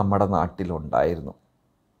മണ്ടത്തരങ്ങൾ നമ്മുടെ നാട്ടിലുണ്ടായിരുന്നു.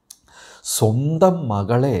 സ്വന്തം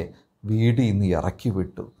മകളെ വീടിൽ നിന്ന് ഇറക്കി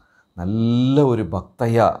വിട്ടു. നല്ല ഒരു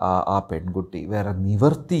ഭക്തയ ആ പെൺകുട്ടി. വേറെ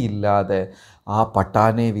നിവൃത്തിയില്ലാതെ ആ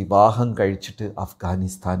പട്ടാനെ വിവാഹം കഴിച്ചിട്ട്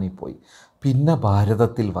അഫ്ഗാനിസ്ഥാനിൽ പോയി. പിന്നെ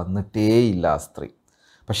ഭാരതത്തിൽ വന്നിട്ടേയില്ല ആ സ്ത്രീ.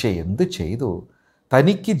 പക്ഷേ എന്ത് ചെയ്തു?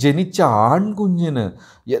 തനിക്ക് ജനിച്ച ആൺകുഞ്ഞിന്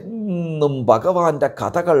എന്നും ഭഗവാന്റെ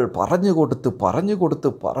കഥകൾ പറഞ്ഞു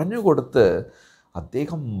കൊടുത്ത്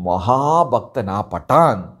അദ്ദേഹം മഹാഭക്തൻ, ആ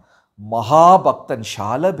പട്ടാൻ മഹാഭക്തൻ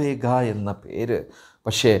ഷാലബേഗ എന്ന പേര്,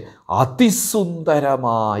 പക്ഷേ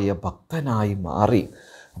അതിസുന്ദരമായ ഭക്തനായി മാറി.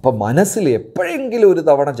 അപ്പം മനസ്സിൽ എപ്പോഴെങ്കിലും ഒരു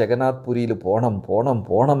തവണ ജഗന്നാഥ് പുരിയിൽ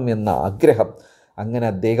പോണം എന്ന ആഗ്രഹം. അങ്ങനെ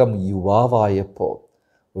അദ്ദേഹം യുവാവായപ്പോൾ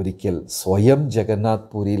ഒരിക്കൽ സ്വയം ജഗന്നാഥ്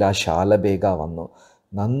പുരിയിൽ ആ ശാലബേഗ വന്നു.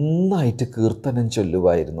 നന്നായിട്ട് കീർത്തനം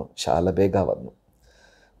ചൊല്ലുമായിരുന്നു. ശാലബേഗ വന്നു.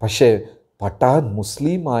 പക്ഷേ പഠാൻ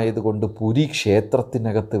മുസ്ലിം ആയതുകൊണ്ട് പുരി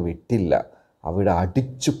ക്ഷേത്രത്തിനകത്ത് വിട്ടില്ല, അവിടെ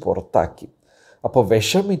അടിച്ചു പുറത്താക്കി. അപ്പോൾ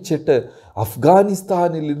വിഷമിച്ചിട്ട്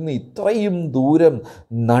അഫ്ഗാനിസ്ഥാനിൽ നിന്ന് ഇത്രയും ദൂരം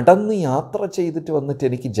നടന്ന് യാത്ര ചെയ്തിട്ട് വന്നിട്ട്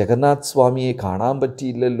എനിക്ക് ജഗന്നാഥ് സ്വാമിയെ കാണാൻ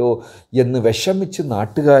പറ്റിയില്ലല്ലോ എന്ന് വിഷമിച്ച്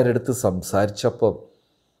നാട്ടുകാരെടുത്ത് സംസാരിച്ചപ്പോൾ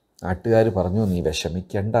നാട്ടുകാർ പറഞ്ഞു, നീ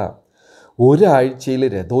വിഷമിക്കണ്ട, ഒരാഴ്ചയിൽ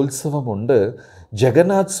രഥോത്സവമുണ്ട്,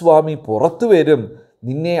 ജഗന്നാഥ് സ്വാമി പുറത്തു വരും,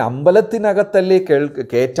 നിന്നെ അമ്പലത്തിനകത്തല്ലേ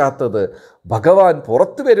കയറ്റാത്തത്, ഭഗവാൻ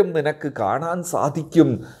പുറത്തു വരും, നിനക്ക് കാണാൻ സാധിക്കും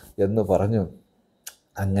എന്ന് പറഞ്ഞു.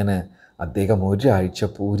 അങ്ങനെ അദ്ദേഹം ഒരാഴ്ച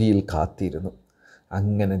പൂരിയിൽ കാത്തിരുന്നു.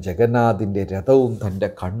 അങ്ങനെ ജഗന്നാഥിൻ്റെ രഥവും തൻ്റെ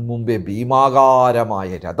കൺമുമ്പേ ഭീമാകാരമായ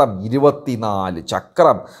രഥം 24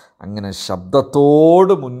 ചക്രം അങ്ങനെ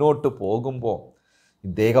ശബ്ദത്തോട് മുന്നോട്ട് പോകുമ്പോൾ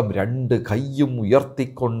ഇദ്ദേഹം 2 കൈയും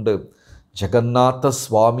ഉയർത്തിക്കൊണ്ട്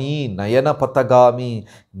ജഗന്നാഥസ്വാമി നയനപഥഗാമി,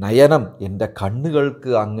 നയനം എൻ്റെ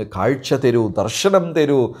കണ്ണുകൾക്ക് അങ്ങ് കാഴ്ച തരൂ, ദർശനം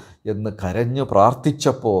തരൂ എന്ന് കരഞ്ഞു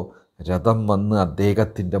പ്രാർത്ഥിച്ചപ്പോൾ രഥം വന്ന്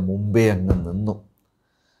അദ്ദേഹത്തിൻ്റെ മുമ്പേ അങ്ങ് നിന്നു.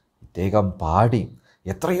 ഇദ്ദേഹം പാടി.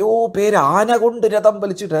 എത്രയോ പേര് ആന കൊണ്ട് രഥം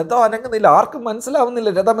വലിച്ചു, രഥം അനങ്ങുന്നില്ല, ആർക്കും മനസ്സിലാവുന്നില്ല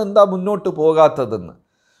രഥം എന്താ മുന്നോട്ട് പോകാത്തതെന്ന്.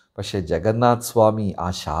 പക്ഷേ ജഗന്നാഥ് സ്വാമി ആ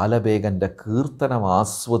ശാലബേഗൻ്റെ കീർത്തനം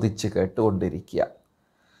ആസ്വദിച്ച് കേട്ടുകൊണ്ടിരിക്കുക.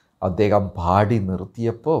 അദ്ദേഹം പാടി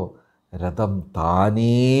നിർത്തിയപ്പോൾ രഥം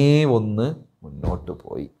താനേ ഒന്ന് മുന്നോട്ട്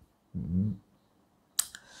പോയി.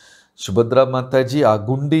 സുഭദ്ര മാതാജി ആ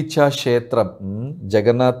ഗുണ്ടിച്ച ക്ഷേത്രം,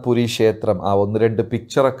 ജഗന്നാഥ് പുരി ക്ഷേത്രം, ആ 1-2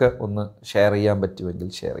 പിക്ചറൊക്കെ ഒന്ന് ഷെയർ ചെയ്യാൻ പറ്റുമെങ്കിൽ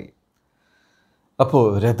ഷെയർ ചെയ്യും. അപ്പോൾ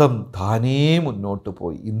രഥം താനേ മുന്നോട്ട്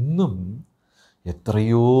പോയി. ഇന്നും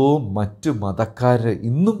എത്രയോ മറ്റു മതക്കാർ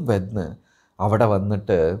ഇന്നും വന്ന് അവിടെ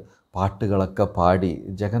വന്നിട്ട് പാട്ടുകളൊക്കെ പാടി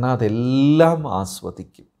ജഗന്നാഥ് എല്ലാം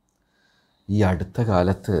ആസ്വദിക്കും. ഈ അടുത്ത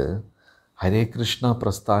കാലത്ത് ഹരേകൃഷ്ണ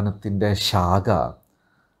പ്രസ്ഥാനത്തിൻ്റെ ശാഖ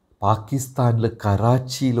പാകിസ്ഥാനിൽ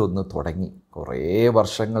കറാച്ചിയിലൊന്ന് തുടങ്ങി. കുറേ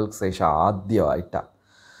വർഷങ്ങൾക്ക് ശേഷം ആദ്യമായിട്ടാണ്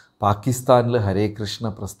പാകിസ്ഥാനിൽ ഹരേകൃഷ്ണ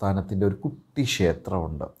പ്രസ്ഥാനത്തിൻ്റെ ഒരു കുട്ടി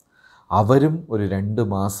ക്ഷേത്രമുണ്ട്. അവരും ഒരു 2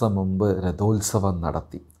 മാസം മുമ്പ് രഥോത്സവം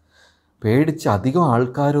നടത്തി. പേടിച്ച് അധികം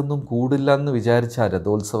ആൾക്കാരൊന്നും കൂടില്ല എന്ന് വിചാരിച്ച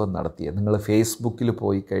രഥോത്സവം നടത്തിയത്. നിങ്ങൾ ഫേസ്ബുക്കിൽ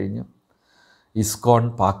പോയി കഴിഞ്ഞ് ഇസ്കോൺ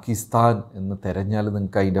പാകിസ്ഥാൻ എന്ന് തിരഞ്ഞാൽ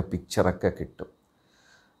നിങ്ങൾക്ക് അതിൻ്റെ പിക്ചറൊക്കെ കിട്ടും.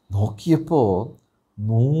 നോക്കിയപ്പോൾ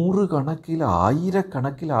 100 കണക്കിൽ 1000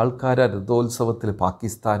 കണക്കിൽ ആൾക്കാരാണ് രഥോത്സവത്തിൽ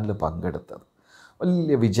പാകിസ്ഥാനിൽ പങ്കെടുത്തത്.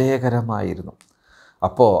 വലിയ വിജയകരമായിരുന്നു.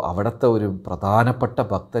 അപ്പോൾ അവിടുത്തെ ഒരു പ്രധാനപ്പെട്ട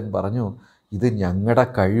ഭക്തൻ പറഞ്ഞു, ഇത് ഞങ്ങളുടെ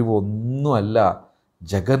കഴിവൊന്നുമല്ല,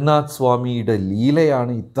 ജഗന്നാഥ് സ്വാമിയുടെ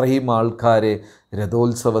ലീലയാണ് ഇത്രയും ആൾക്കാരെ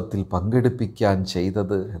രഥോത്സവത്തിൽ പങ്കെടുപ്പിക്കാൻ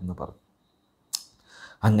ചെയ്തത് എന്ന് പറഞ്ഞു.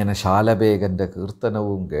 അങ്ങനെ ശാലബേഗൻ്റെ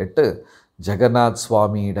കീർത്തനവും കേട്ട് ജഗന്നാഥ്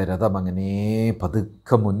സ്വാമിയുടെ രഥം അങ്ങനെ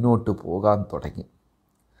പതുക്കെ മുന്നോട്ട് പോകാൻ തുടങ്ങി.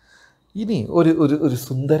 ഇനി ഒരു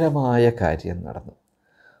സുന്ദരമായ കാര്യം നടന്നു.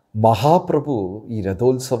 മഹാപ്രഭു ഈ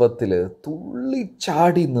രഥോത്സവത്തിൽ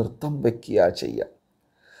തുള്ളിച്ചാടി നൃത്തം വയ്ക്കുക ചെയ്യുക.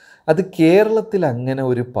 അത് കേരളത്തിൽ അങ്ങനെ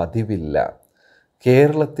ഒരു പതിവില്ല.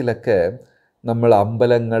 കേരളത്തിലൊക്കെ നമ്മൾ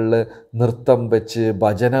അമ്പലങ്ങളിൽ നൃത്തം വെച്ച്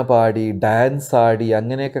ഭജന പാടി ഡാൻസ് ആടി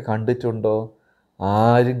അങ്ങനെയൊക്കെ കണ്ടിട്ടുണ്ടോ?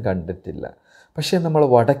 ആരും കണ്ടിട്ടില്ല. പക്ഷേ നമ്മൾ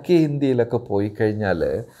വടക്കേ ഇന്ത്യയിലൊക്കെ പോയി കഴിഞ്ഞാൽ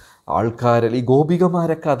ആൾക്കാരിൽ ഈ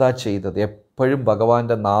ഗോപികമാരൊക്കെ അതാ ചെയ്തത്. എപ്പോഴും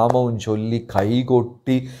ഭഗവാന്റെ നാമവും ചൊല്ലി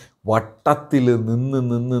കൈകൊട്ടി വട്ടത്തിൽ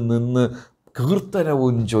നിന്ന്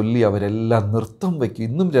കീർത്തനവും ചൊല്ലി അവരെല്ലാം നൃത്തം വയ്ക്കും.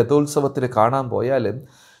 ഇന്നും രഥോത്സവത്തിൽ കാണാൻ പോയാൽ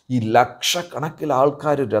ഈ ലക്ഷക്കണക്കിൽ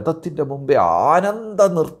ആൾക്കാർ രഥത്തിൻ്റെ മുമ്പേ ആനന്ദ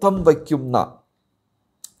നൃത്തം വയ്ക്കുന്ന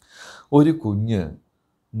ഒരു കുഞ്ഞ്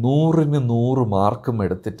 100ന് 100 മാർക്കും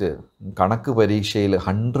എടുത്തിട്ട് കണക്ക് പരീക്ഷയിൽ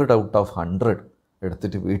 100 ഔട്ട് ഓഫ് 100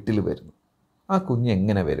 എടുത്തിട്ട് വീട്ടിൽ വരുന്നു. ആ കുഞ്ഞ്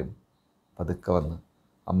എങ്ങനെ വരും? പതുക്കെ വന്ന്,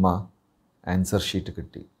 അമ്മ ആൻസർ ഷീറ്റ്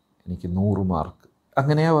കിട്ടി, എനിക്ക് 100 മാർക്ക്,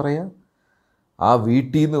 അങ്ങനെയാ പറയാ? ആ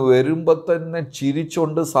വീട്ടിൽ നിന്ന് വരുമ്പോൾ തന്നെ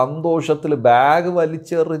ചിരിച്ചുകൊണ്ട് സന്തോഷത്തിൽ ബാഗ്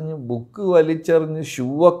വലിച്ചെറിഞ്ഞ്, ബുക്ക് വലിച്ചെറിഞ്ഞ്, ഷൂ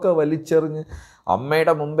ഒക്കെ വലിച്ചെറിഞ്ഞ്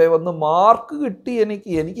അമ്മയുടെ മുമ്പേ വന്ന് മാർക്ക് കിട്ടി,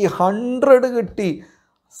 എനിക്ക് 100 കിട്ടി.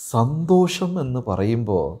 സന്തോഷം എന്ന്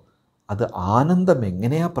പറയുമ്പോൾ അത് ആനന്ദം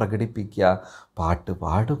എങ്ങനെയാണ് പ്രകടിപ്പിക്കുക? പാട്ട്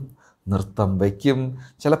പാടും, നൃത്തം വയ്ക്കും.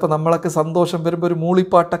 ചിലപ്പോൾ നമ്മളൊക്കെ സന്തോഷം വരുമ്പോൾ ഒരു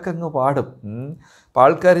മൂളിപ്പാട്ടൊക്കെ അങ്ങ് പാടും. അപ്പോൾ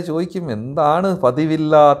ആൾക്കാർ ചോദിക്കും, എന്താണ്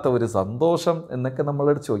പതിവില്ലാത്ത ഒരു സന്തോഷം എന്നൊക്കെ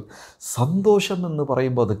നമ്മളോട് ചോദിക്കും. സന്തോഷം എന്ന്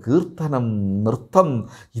പറയുമ്പോൾ അത് കീർത്തനം, നൃത്തം,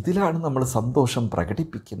 ഇതിലാണ് നമ്മൾ സന്തോഷം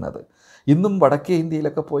പ്രകടിപ്പിക്കുന്നത്. ഇന്നും വടക്കേ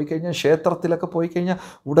ഇന്ത്യയിലൊക്കെ പോയി കഴിഞ്ഞാൽ, ക്ഷേത്രത്തിലൊക്കെ പോയി കഴിഞ്ഞാൽ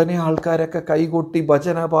ഉടനെ ആൾക്കാരൊക്കെ കൈകൊട്ടി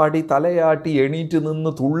ഭജന പാടി തലയാട്ടി എണീറ്റ്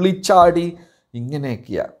നിന്ന് തുള്ളിച്ചാടി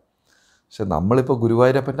ഇങ്ങനെയൊക്കെയാണ്. പക്ഷെ നമ്മളിപ്പോൾ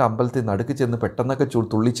ഗുരുവായൂരപ്പൻ്റെ അമ്പലത്തിൽ നടുക്ക് ചെന്ന് പെട്ടെന്നൊക്കെ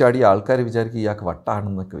തുള്ളിച്ചാടി ആൾക്കാർ വിചാരിക്കും ഇയാൾക്ക്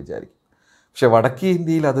വട്ടാണെന്നൊക്കെ വിചാരിക്കും. പക്ഷെ വടക്കേ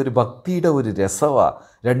ഇന്ത്യയിൽ അതൊരു ഭക്തിയുടെ ഒരു രസമാണ്.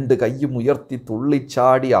 രണ്ട് കയ്യും ഉയർത്തി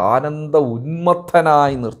തുള്ളിച്ചാടി ആനന്ദ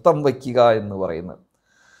ഉന്മത്തനായി നൃത്തം വയ്ക്കുക എന്ന് പറയുന്നത്.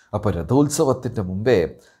 അപ്പോൾ രഥോത്സവത്തിൻ്റെ മുമ്പേ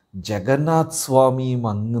ജഗന്നാഥ് സ്വാമിയും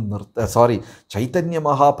ചൈതന്യ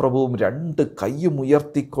മഹാപ്രഭുവും രണ്ട് കയ്യും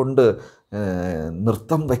ഉയർത്തിക്കൊണ്ട്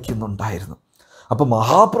നൃത്തം വയ്ക്കുന്നുണ്ടായിരുന്നു. അപ്പോൾ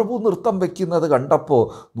മഹാപ്രഭു നൃത്തം വയ്ക്കുന്നത് കണ്ടപ്പോൾ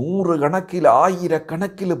നൂറുകണക്കിൽ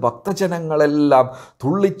ആയിരക്കണക്കിൽ ഭക്തജനങ്ങളെല്ലാം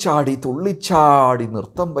തുള്ളിച്ചാടി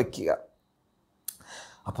നൃത്തം വയ്ക്കുക.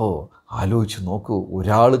 അപ്പോൾ ആലോചിച്ച് നോക്കൂ,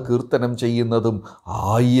 ഒരാൾ കീർത്തനം ചെയ്യുന്നതും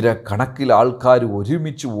ആയിരക്കണക്കിൽ ആൾക്കാർ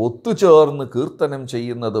ഒരുമിച്ച് ഒത്തുചേർന്ന് കീർത്തനം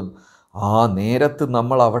ചെയ്യുന്നതും ആ നേരത്ത്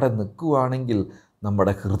നമ്മൾ അവിടെ നിൽക്കുകയാണെങ്കിൽ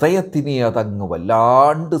നമ്മുടെ ഹൃദയത്തിനെ അതങ്ങ്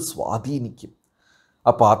വല്ലാണ്ട് സ്വാധീനിക്കും.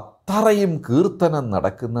 അപ്പോൾ അത്രയും കീർത്തനം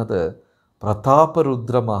നടക്കുന്നത്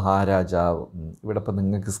പ്രതാപരുദ്ര മഹാരാജാവ്. ഇവിടെ ഇപ്പം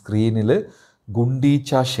നിങ്ങൾക്ക് സ്ക്രീനിൽ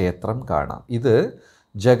ഗുണ്ടീച്ച ക്ഷേത്രം കാണാം. ഇത്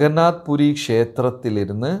ജഗന്നാഥ് പുരി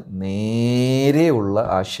ക്ഷേത്രത്തിലിരുന്ന് നേരെയുള്ള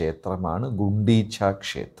ആ ക്ഷേത്രമാണ് ഗുണ്ടീച്ച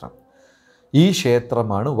ക്ഷേത്രം. ഈ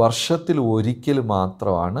ക്ഷേത്രമാണ് വർഷത്തിൽ ഒരിക്കൽ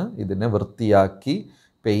മാത്രമാണ് ഇതിനെ വൃത്തിയാക്കി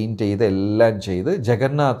പെയിൻറ്റ് ചെയ്ത് എല്ലാം ചെയ്ത്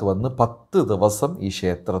ജഗന്നാഥ് വന്ന് 10 ദിവസം ഈ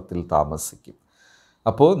ക്ഷേത്രത്തിൽ താമസിക്കും.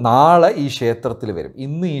 അപ്പോൾ നാളെ ഈ ക്ഷേത്രത്തിൽ വരും.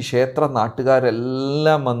 ഇന്ന് ഈ ക്ഷേത്ര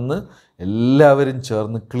നാട്ടുകാരെല്ലാം വന്ന് എല്ലാവരും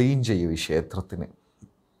ചേർന്ന് ക്ലീൻ ചെയ്യും ഈ ക്ഷേത്രത്തിന്.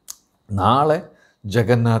 നാളെ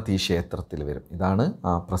ജഗന്നാഥ് ഈ ക്ഷേത്രത്തിൽ വരും. ഇതാണ്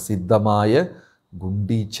ആ പ്രസിദ്ധമായ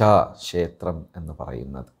ഗുണ്ടീച്ച ക്ഷേത്രം എന്ന്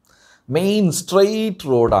പറയുന്നത്. മെയിൻ സ്ട്രെയിറ്റ്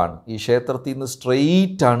റോഡാണ്. ഈ ക്ഷേത്രത്തിൽ നിന്ന്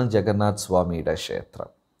സ്ട്രെയിറ്റാണ് ജഗന്നാഥ് സ്വാമിയുടെ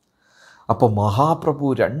ക്ഷേത്രം. അപ്പോൾ മഹാപ്രഭു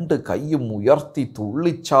രണ്ട് കൈയും ഉയർത്തി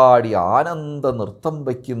തുള്ളിച്ചാടി ആനന്ദ നൃത്തം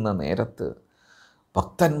വയ്ക്കുന്ന നേരത്ത്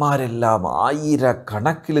ഭക്തന്മാരെല്ലാം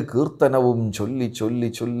ആയിരക്കണക്കിൽ കീർത്തനവും ചൊല്ലി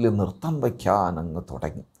നൃത്തം വയ്ക്കാൻ അങ്ങ്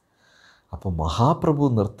തുടങ്ങി. അപ്പോൾ മഹാപ്രഭു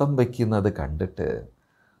നൃത്തം വയ്ക്കുന്നത് കണ്ടിട്ട്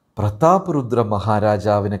പ്രതാപരുദ്ര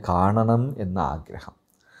മഹാരാജാവിനെ കാണണം എന്ന ആഗ്രഹം.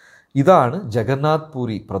 ഇതാണ് ജഗന്നാഥ്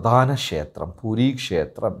പുരി പ്രധാന ക്ഷേത്രം, പുരി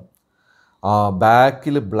ക്ഷേത്രം. ആ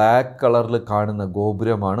ബാക്കിൽ ബ്ലാക്ക് കളറിൽ കാണുന്ന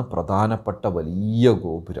ഗോപുരമാണ് പ്രധാനപ്പെട്ട വലിയ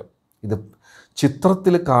ഗോപുരം. ഇത്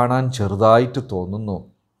ചിത്രത്തിൽ കാണാൻ ചെറുതായിട്ട് തോന്നുന്നു,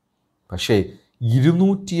 പക്ഷേ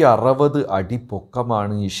 260 അടി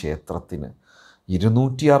പൊക്കമാണ് ഈ ക്ഷേത്രത്തിന്.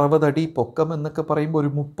 260 അടി പൊക്കം എന്നൊക്കെ പറയുമ്പോൾ ഒരു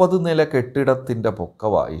 30 നില കെട്ടിടത്തിൻ്റെ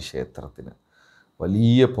പൊക്കമാണ് ഈ ക്ഷേത്രത്തിന്.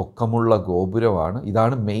 വലിയ പൊക്കമുള്ള ഗോപുരമാണ്.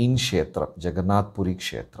 ഇതാണ് മെയിൻ ക്ഷേത്രം, ജഗന്നാഥ് പുരി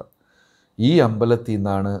ക്ഷേത്രം. ഈ അമ്പലത്തിൽ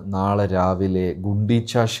നിന്നാണ് നാളെ രാവിലെ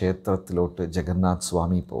ഗുണ്ടീച്ച ക്ഷേത്രത്തിലോട്ട് ജഗന്നാഥ്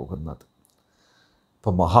സ്വാമി പോകുന്നത്.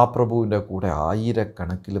 ഇപ്പോൾ മഹാപ്രഭുവിൻ്റെ കൂടെ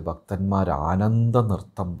ആയിരക്കണക്കിൽ ഭക്തന്മാർ ആനന്ദ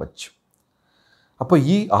നൃത്തം വച്ചു. അപ്പോൾ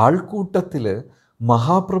ഈ ആൾക്കൂട്ടത്തിൽ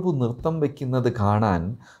മഹാപ്രഭു നൃത്തം വയ്ക്കുന്നത് കാണാൻ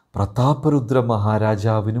പ്രതാപരുദ്ര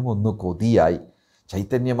മഹാരാജാവിനും ഒന്ന് കൊതിയായി.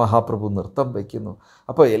 ചൈതന്യ മഹാപ്രഭു നൃത്തം വയ്ക്കുന്നു.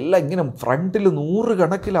 അപ്പോൾ എല്ലാം ഇങ്ങനെ ഫ്രണ്ടിൽ 100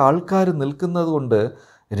 കണക്കിൽ ആൾക്കാർ നിൽക്കുന്നത് കൊണ്ട്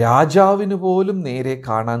രാജാവിന് പോലും നേരെ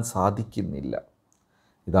കാണാൻ സാധിക്കുന്നില്ല.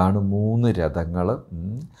 ഇതാണ് 3 രഥങ്ങൾ.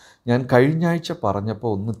 ഞാൻ കഴിഞ്ഞ ആഴ്ച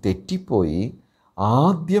പറഞ്ഞപ്പോൾ ഒന്ന് തെറ്റിപ്പോയി.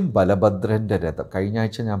 ആദ്യം ബലഭദ്രൻ്റെ രഥം, കഴിഞ്ഞ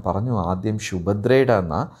ആഴ്ച ഞാൻ പറഞ്ഞു ആദ്യം സുഭദ്രയുടെ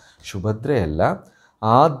എന്നാ, സുഭദ്രയല്ല,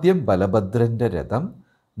 ആദ്യം ബലഭദ്രൻ്റെ രഥം,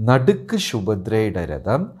 നടുക്ക് സുഭദ്രയുടെ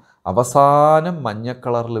രഥം, അവസാനം മഞ്ഞ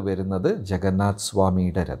കളറിൽ വരുന്നത് ജഗന്നാഥ്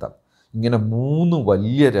സ്വാമിയുടെ രഥം. ഇങ്ങനെ 3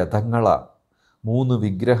 വലിയ രഥങ്ങളാണ്. 3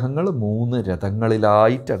 വിഗ്രഹങ്ങൾ 3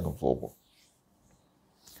 രഥങ്ങളിലായിട്ട് അങ്ങ് പോകും.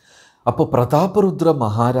 അപ്പോൾ പ്രതാപരുദ്ര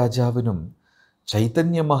മഹാരാജാവിനും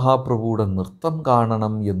ചൈതന്യ മഹാപ്രഭുവിടെ നൃത്തം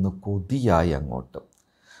കാണണം എന്ന് കൊതിയായി അങ്ങോട്ട്.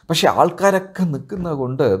 പക്ഷെ ആൾക്കാരൊക്കെ നിൽക്കുന്നത്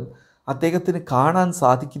കൊണ്ട് അദ്ദേഹത്തിന് കാണാൻ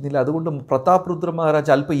സാധിക്കുന്നില്ല. അതുകൊണ്ട് പ്രതാപരുദ്ര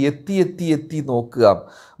മഹാരാജ് അല്പം എത്തി നോക്കുക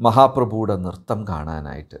മഹാപ്രഭുവിടെ നൃത്തം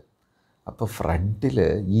കാണാനായിട്ട്. അപ്പോൾ ഫ്രണ്ടിൽ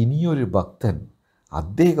ഇനിയൊരു ഭക്തൻ,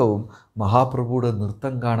 അദ്ദേഹവും മഹാപ്രഭുവിടെ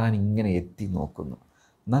നൃത്തം കാണാൻ ഇങ്ങനെ എത്തി നോക്കുന്നു.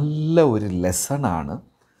 നല്ല ഒരു ലെസണാണ്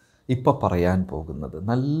ഇപ്പോൾ പറയാൻ പോകുന്നത്.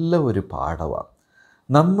 നല്ല ഒരു പാഠമാണ്,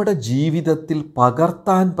 നമ്മുടെ ജീവിതത്തിൽ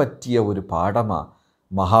പകർത്താൻ പറ്റിയ ഒരു പാഠമാണ്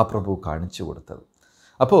മഹാപ്രഭു കാണിച്ചു കൊടുത്തത്.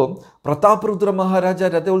 അപ്പോൾ പ്രതാപരുദ്ര മഹാരാജ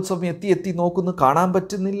രഥോത്സവം എത്തി നോക്കുന്നു, കാണാൻ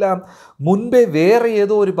പറ്റുന്നില്ല. മുൻപേ വേറെ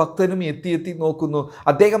ഏതോ ഒരു ഭക്തനും എത്തി നോക്കുന്നു.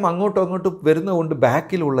 അദ്ദേഹം അങ്ങോട്ടും വരുന്നതുകൊണ്ട്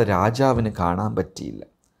ബാക്കിലുള്ള രാജാവിന് കാണാൻ പറ്റിയില്ല.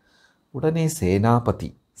 ഉടനെ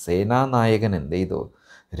സേനാനായകൻ എന്ത് ചെയ്തു?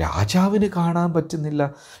 രാജാവിന് കാണാൻ പറ്റുന്നില്ല,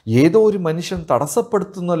 ഏതോ ഒരു മനുഷ്യൻ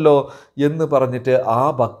തടസ്സപ്പെടുത്തുന്നല്ലോ എന്ന് പറഞ്ഞിട്ട് ആ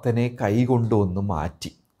ഭക്തനെ കൈകൊണ്ട് ഒന്ന്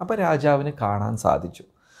മാറ്റി. അപ്പോൾ രാജാവിന് കാണാൻ സാധിച്ചു.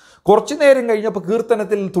 കുറച്ചു നേരം കഴിഞ്ഞപ്പോൾ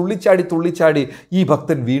കീർത്തനത്തിൽ തുള്ളിച്ചാടി ഈ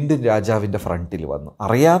ഭക്തൻ വീണ്ടും രാജാവിൻ്റെ ഫ്രണ്ടിൽ വന്നു.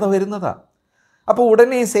 അറിയാതെ വരുന്നതാ. അപ്പോൾ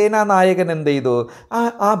ഉടനെ സേനാനായകൻ എന്ത് ചെയ്തു?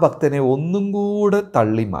 ആ ഭക്തനെ ഒന്നും കൂടെ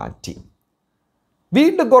തള്ളി മാറ്റി.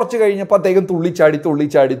 വീണ്ടും കുറച്ച് കഴിഞ്ഞപ്പോൾ അദ്ദേഹം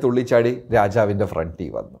തുള്ളിച്ചാടി രാജാവിൻ്റെ ഫ്രണ്ടിൽ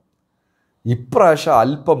വന്നു. ഇപ്രാവശ്യം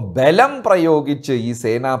അല്പം ബലം പ്രയോഗിച്ച് ഈ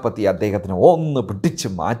സേനാപതി അദ്ദേഹത്തിനെ ഒന്ന് പിടിച്ച്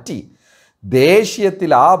മാറ്റി.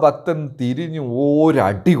 ദേഷ്യത്തിൽ ആ ഭക്തൻ തിരിഞ്ഞു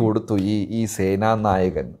ഒരടി കൊടുത്തു ഈ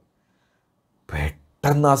സേനാനായകൻ.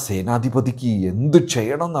 പെട്ടെന്ന് ആ സേനാധിപതിക്ക് എന്തു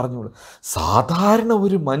ചെയ്യണമെന്ന് അറിഞ്ഞു. സാധാരണ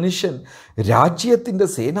ഒരു മനുഷ്യൻ രാജ്യത്തിൻ്റെ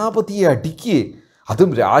സേനാപതിയെ അടിക്കുക,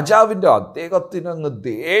 അതും രാജാവിൻ്റെ, അദ്ദേഹത്തിനങ്ങ്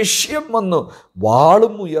ദേഷ്യം വന്നു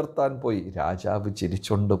വാളും ഉയർത്താൻ പോയി. രാജാവ്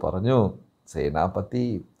ചിരിച്ചുകൊണ്ട് പറഞ്ഞു, സേനാപതി,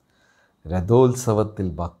 രഥോത്സവത്തിൽ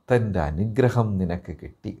ഭക്തൻ്റെ അനുഗ്രഹം നിനക്ക്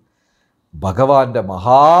കിട്ടി. ഭഗവാന്റെ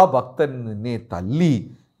മഹാഭക്തൻ നിന്നെ തല്ലി,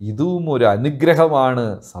 ഇതും ഒരു അനുഗ്രഹമാണ്,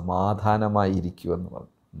 സമാധാനമായിരിക്കുമെന്ന് പറഞ്ഞു.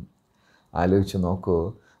 ആലോചിച്ച് നോക്കൂ,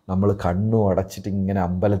 നമ്മൾ കണ്ണു അടച്ചിട്ട് ഇങ്ങനെ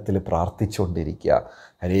അമ്പലത്തിൽ പ്രാർത്ഥിച്ചുകൊണ്ടിരിക്കുക,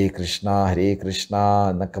 ഹരേ കൃഷ്ണ ഹരേ കൃഷ്ണ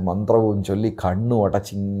എന്നൊക്കെ മന്ത്രവും ചൊല്ലി കണ്ണു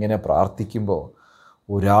അടച്ച് ഇങ്ങനെ പ്രാർത്ഥിക്കുമ്പോൾ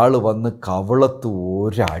ഒരാൾ വന്ന് കവളത്ത്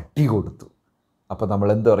ഒരടി കൊടുത്തു. അപ്പോൾ നമ്മൾ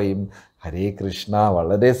എന്ത് പറയും? ഹരേ കൃഷ്ണ,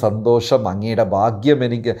 വളരെ സന്തോഷം, അങ്ങയുടെ ഭാഗ്യം,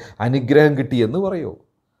 എനിക്ക് അനുഗ്രഹം കിട്ടിയെന്ന് പറയൂ.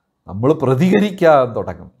 നമ്മൾ പ്രതികരിക്കാൻ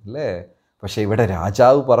തുടങ്ങും അല്ലേ? പക്ഷേ ഇവിടെ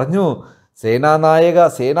രാജാവ് പറഞ്ഞു,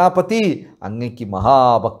 സേനാപതി, അങ്ങയ്ക്ക്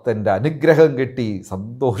മഹാഭക്തൻ്റെ അനുഗ്രഹം കിട്ടി,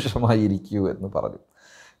 സന്തോഷമായിരിക്കൂ എന്ന് പറഞ്ഞു.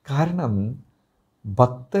 കാരണം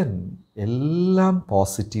ഭക്തൻ എല്ലാം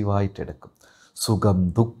പോസിറ്റീവായിട്ടെടുക്കും. സുഖം,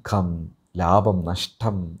 ദുഃഖം, ലാഭം,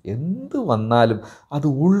 നഷ്ടം എന്ത് വന്നാലും അത്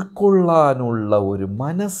ഉൾക്കൊള്ളാനുള്ള ഒരു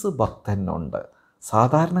മനസ്സ് ഭക്തനുണ്ട്.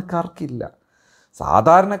 സാധാരണക്കാർക്കില്ല.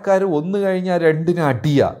 സാധാരണക്കാർ ഒന്ന് കഴിഞ്ഞാൽ രണ്ടിന്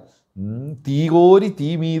അടിയ, തീ കോരി തീ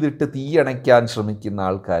മീതിട്ട് തീ അണയ്ക്കാൻ ശ്രമിക്കുന്ന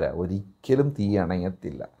ആൾക്കാരാണ്. ഒരിക്കലും തീ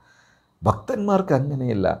അണയത്തില്ല. ഭക്തന്മാർക്ക്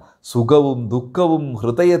അങ്ങനെയല്ല. സുഖവും ദുഃഖവും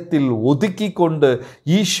ഹൃദയത്തിൽ ഒതുക്കിക്കൊണ്ട്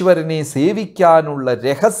ഈശ്വരനെ സേവിക്കാനുള്ള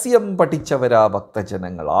രഹസ്യം പഠിച്ചവരാ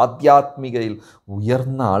ഭക്തജനങ്ങൾ. ആധ്യാത്മികയിൽ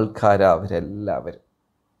ഉയർന്ന ആൾക്കാരാ അവരെല്ലാവരും.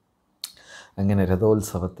 അങ്ങനെ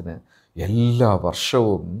രഥോത്സവത്തിന് എല്ലാ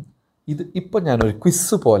വർഷവും ഇപ്പം ഞാനൊരു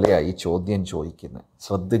ക്വിസ് പോലെയായി ചോദ്യം ചോദിക്കുന്നത്,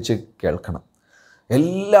 ശ്രദ്ധിച്ച് കേൾക്കണം.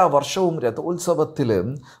 എല്ലാ വർഷവും രഥോത്സവത്തിൽ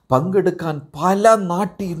പങ്കെടുക്കാൻ പല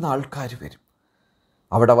നാട്ടിൽ നിന്ന് ആൾക്കാർ വരും.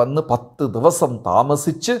 അവിടെ വന്ന് 10 ദിവസം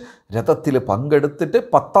താമസിച്ച് രഥത്തിൽ പങ്കെടുത്തിട്ട്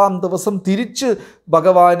 10ാം ദിവസം തിരിച്ച്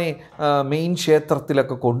ഭഗവാനെ മെയിൻ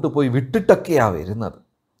ക്ഷേത്രത്തിലൊക്കെ കൊണ്ടുപോയി വിട്ടിട്ടൊക്കെയാണ് വരുന്നത്.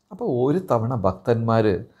 അപ്പോൾ ഒരു തവണ ഭക്തന്മാർ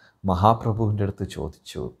മഹാപ്രഭുവിൻ്റെ അടുത്ത്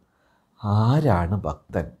ചോദിച്ചു, ആരാണ്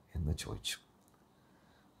ഭക്തൻ എന്ന് ചോദിച്ചു.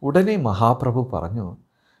 ഉടനെ മഹാപ്രഭു പറഞ്ഞു,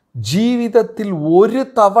 ജീവിതത്തിൽ ഒരു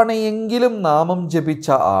തവണയെങ്കിലും നാമം ജപിച്ച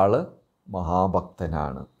ആൾ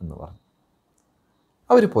മഹാഭക്തനാണ് എന്ന് പറഞ്ഞു.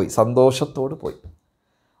 അവർ പോയി, സന്തോഷത്തോട് പോയി.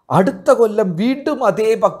 അടുത്ത കൊല്ലം വീണ്ടും അതേ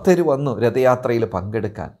ഭക്തർ വന്നു രഥയാത്രയിൽ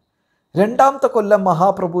പങ്കെടുക്കാൻ. 2ാമത്തെ കൊല്ലം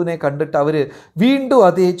മഹാപ്രഭുവിനെ കണ്ടിട്ട് അവർ വീണ്ടും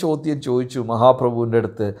അതേ ചോദ്യം ചോദിച്ചു മഹാപ്രഭുവിൻ്റെ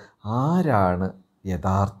അടുത്ത്, ആരാണ്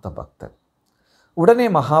യഥാർത്ഥ ഭക്തൻ? ഉടനെ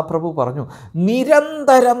മഹാപ്രഭു പറഞ്ഞു,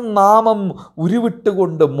 നിരന്തരം നാമം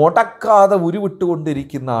ഉരുവിട്ടുകൊണ്ട്, മുടക്കാതെ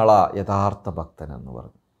ഉരുവിട്ടുകൊണ്ടിരിക്കുന്ന ആളാ യഥാർത്ഥ ഭക്തൻ എന്ന്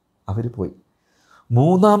പറഞ്ഞു. അവർ പോയി.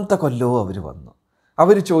 3ാമത്തെ കൊല്ലവും അവർ വന്നു.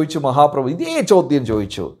 അവർ ചോദിച്ചു, മഹാപ്രഭു ഇതേ ചോദ്യം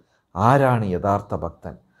ചോദിച്ചു, ആരാണ് യഥാർത്ഥ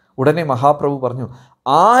ഭക്തൻ? ഉടനെ മഹാപ്രഭു പറഞ്ഞു,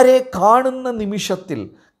 ആരെ കാണുന്ന നിമിഷത്തിൽ,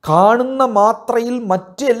 കാണുന്ന മാത്രയിൽ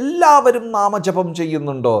മറ്റെല്ലാവരും നാമജപം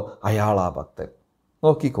ചെയ്യുന്നുണ്ടോ അയാളാ ഭക്തൻ.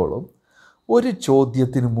 നോക്കിക്കോളൂ, ഒരു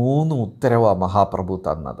ചോദ്യത്തിന് 3 ഉത്തരവാണ് മഹാപ്രഭു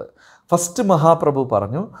തന്നത്. ഫസ്റ്റ് മഹാപ്രഭു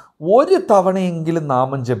പറഞ്ഞു, ഒരു തവണയെങ്കിലും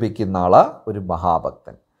നാമം ജപിക്കുന്ന ആളാ ഒരു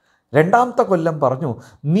മഹാഭക്തൻ. 2ാമത്തെ കൊല്ലം പറഞ്ഞു,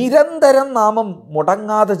 നിരന്തരം നാമം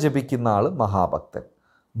മുടങ്ങാതെ ജപിക്കുന്ന ആൾ മഹാഭക്തൻ.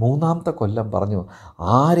 3ാമത്തെ കൊല്ലം പറഞ്ഞു,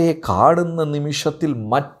 ആരെ കാണുന്ന നിമിഷത്തിൽ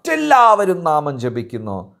മറ്റെല്ലാവരും നാമം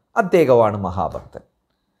ജപിക്കുന്നോ അദ്ദേഹമാണ് മഹാഭക്തൻ.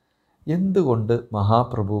 എന്തുകൊണ്ട്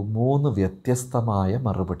മഹാപ്രഭു 3 വ്യത്യസ്തമായ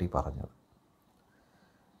മറുപടി പറഞ്ഞത്?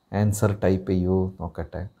 ആൻസർ ടൈപ്പ് ചെയ്യൂ,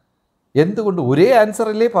 നോക്കട്ടെ. എന്തുകൊണ്ട് ഒരേ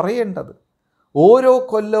ആൻസറല്ലേ പറയേണ്ടത്? ഓരോ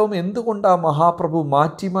കൊല്ലവും എന്തുകൊണ്ടാണ് മഹാപ്രഭു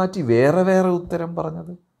മാറ്റി മാറ്റി വേറെ വേറെ ഉത്തരം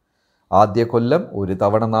പറഞ്ഞത്? ആദ്യ കൊല്ലം ഒരു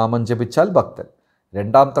തവണ നാമം ജപിച്ചാൽ ഭക്തൻ,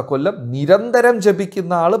 2ാമത്തെ കൊല്ലം നിരന്തരം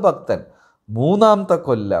ജപിക്കുന്ന ആൾ ഭക്തൻ, 3ാമത്തെ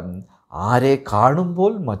കൊല്ലം ആരെ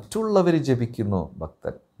കാണുമ്പോൾ മറ്റുള്ളവർ ജപിക്കുന്നു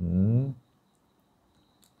ഭക്തൻ.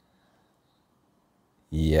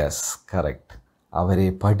 Yes, correct. അവരെ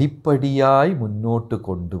പടിപ്പടിയായി മുന്നോട്ട്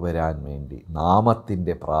കൊണ്ടുവരാൻ വേണ്ടി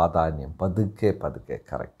നാമത്തിൻ്റെ പ്രാധാന്യം പതുക്കെ പതുക്കെ.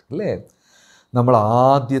 കറക്റ്റ് അല്ലേ? നമ്മൾ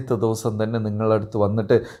ആദ്യത്തെ ദിവസം തന്നെ നിങ്ങളടുത്ത്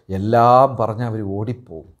വന്നിട്ട് എല്ലാം പറഞ്ഞ് അവർ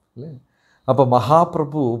ഓടിപ്പോവും അല്ലേ? അപ്പോൾ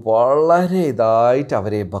മഹാപ്രഭു വളരെ ഇതായിട്ട്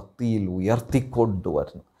അവരെ ഭക്തിയിൽ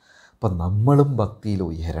ഉയർത്തിക്കൊണ്ടുവരണം. അപ്പം നമ്മളും ഭക്തിയിൽ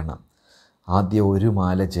ഉയരണം. ആദ്യം ഒരു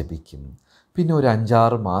മാല ജപിക്കും, പിന്നെ ഒരു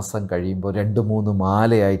 5-6 മാസം കഴിയുമ്പോൾ 2-3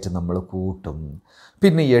 മാലയായിട്ട് നമ്മൾ കൂട്ടും,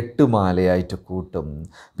 പിന്നെ 8 മാലയായിട്ട് കൂട്ടും,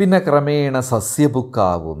 പിന്നെ ക്രമേണ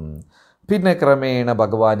സസ്യബുക്കാവും, പിന്നെ ക്രമേണ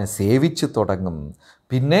ഭഗവാനെ സേവിച്ച് തുടങ്ങും.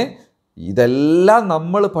 പിന്നെ ഇതെല്ലാം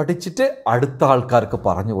നമ്മൾ പഠിച്ചിട്ട് അടുത്ത ആൾക്കാർക്ക്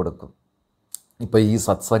പറഞ്ഞു കൊടുക്കും. ഇപ്പോൾ ഈ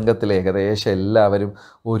സത്സംഗത്തിൽ ഏകദേശം എല്ലാവരും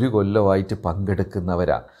 1 കൊല്ലമായിട്ട്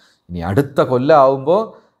പങ്കെടുക്കുന്നവരാണ്. ഇനി അടുത്ത കൊല്ലമാകുമ്പോൾ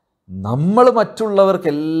നമ്മൾ മറ്റുള്ളവർക്ക്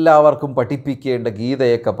എല്ലാവർക്കും പഠിപ്പിക്കേണ്ട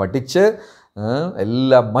ഗീതയൊക്കെ പഠിച്ച്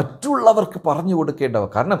എല്ലാം മറ്റുള്ളവർക്ക് പറഞ്ഞു കൊടുക്കേണ്ടവ.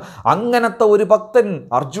 കാരണം അങ്ങനത്തെ ഒരു ഭക്തൻ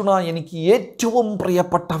അർജുന എനിക്ക് ഏറ്റവും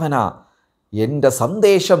പ്രിയപ്പെട്ടവനാ. എൻ്റെ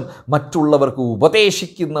സന്ദേശം മറ്റുള്ളവർക്ക്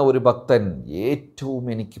ഉപദേശിക്കുന്ന ഒരു ഭക്തൻ ഏറ്റവും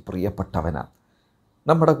എനിക്ക് പ്രിയപ്പെട്ടവനാ.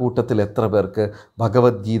 നമ്മുടെ കൂട്ടത്തിൽ എത്ര പേർക്ക്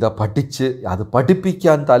ഭഗവത്ഗീത പഠിച്ച് അത്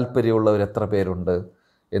പഠിപ്പിക്കാൻ താല്പര്യമുള്ളവർ എത്ര പേരുണ്ട്?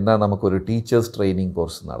 എന്നാൽ നമുക്കൊരു ടീച്ചേഴ്സ് ട്രെയിനിങ്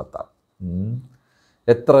കോഴ്സ് നടത്താം.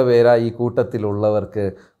 എത്ര പേരാ ഈ കൂട്ടത്തിലുള്ളവർക്ക്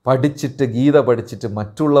പഠിച്ചിട്ട് ഗീത പഠിച്ചിട്ട്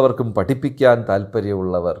മറ്റുള്ളവർക്കും പഠിപ്പിക്കാൻ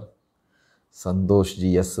താല്പര്യമുള്ളവർ? സന്തോഷ്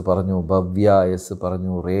ജി എസ് പറഞ്ഞു, ഭവ്യ എസ്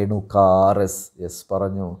പറഞ്ഞു, രേണുകാർ എസ്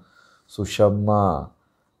പറഞ്ഞു, സുഷമ്മ,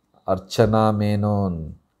 അർച്ചന മേനോൻ,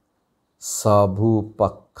 സാബു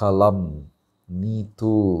പക്കളം,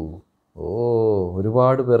 നീതു.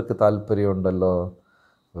 ഒരുപാട് പേർക്ക് താല്പര്യമുണ്ടല്ലോ.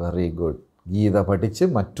 Very good. ഗീത പഠിച്ച്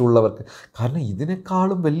മറ്റുള്ളവർക്ക്. കാരണം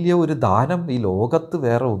ഇതിനേക്കാളും വലിയ ഒരു ദാനം ഈ ലോകത്ത്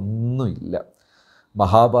വേറെ ഒന്നുമില്ല.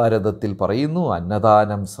 മഹാഭാരതത്തിൽ പറയുന്നു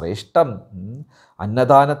അന്നദാനം ശ്രേഷ്ഠം,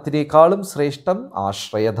 അന്നദാനത്തിനേക്കാളും ശ്രേഷ്ഠം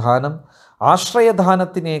ആശ്രയദാനം,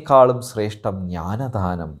 ആശ്രയദാനത്തിനേക്കാളും ശ്രേഷ്ഠം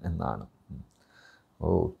ജ്ഞാനദാനം എന്നാണ്.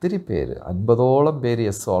 ഒത്തിരി പേര്, 50ഓളം പേര്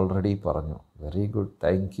യെസ് ഓൾറെഡി പറഞ്ഞു. Very good,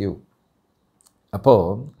 thank you. അപ്പോൾ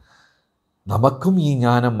നമുക്കും ഈ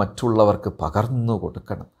ജ്ഞാനം മറ്റുള്ളവർക്ക് പകർന്നു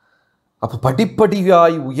കൊടുക്കണം. അപ്പോൾ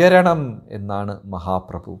പടിപ്പടിയായി ഉയരണം എന്നാണ്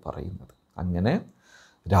മഹാപ്രഭു പറയുന്നത്. അങ്ങനെ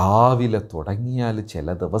രാവിലെ തുടങ്ങിയാൽ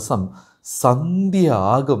ചില ദിവസം സന്ധ്യ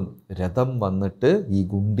ആകും രഥം വന്നിട്ട് ഈ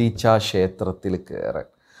ഗുണ്ടീച്ച ക്ഷേത്രത്തിൽ കയറാൻ.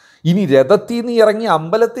 ഇനി രഥത്തിൽ നിന്ന് ഇറങ്ങി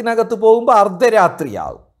അമ്പലത്തിനകത്ത് പോകുമ്പോൾ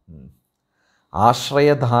അർദ്ധരാത്രിയാവും.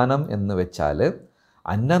 ആശ്രയദാനം എന്ന് വെച്ചാൽ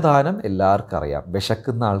അന്നദാനം എല്ലാവർക്കും അറിയാം,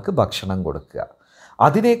 വിശക്കുന്ന ആൾക്ക് ഭക്ഷണം കൊടുക്കുക.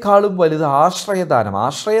 അതിനേക്കാളും വലുത് ആശ്രയദാനം.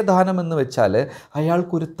 ആശ്രയദാനം എന്ന് വെച്ചാൽ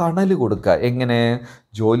അയാൾക്കൊരു തണൽ കൊടുക്കുക. എങ്ങനെ?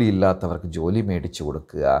 ജോലി ഇല്ലാത്തവർക്ക് ജോലി മേടിച്ചു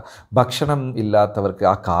കൊടുക്കുക, ഭക്ഷണം ഇല്ലാത്തവർക്ക്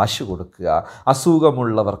ആ കാശ് കൊടുക്കുക,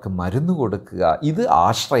 അസുഖമുള്ളവർക്ക് മരുന്ന് കൊടുക്കുക. ഇത്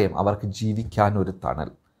ആശ്രയം, അവർക്ക് ജീവിക്കാൻ ഒരു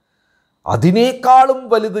തണൽ. അതിനേക്കാളും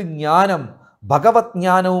വലുത് ജ്ഞാനം, ഭഗവത്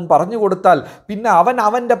ജ്ഞാനവും പറഞ്ഞു കൊടുത്താൽ പിന്നെ അവൻ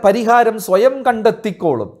അവൻ്റെ പരിഹാരം സ്വയം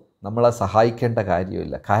കണ്ടെത്തിക്കോളും. നമ്മളെ സഹായിക്കേണ്ട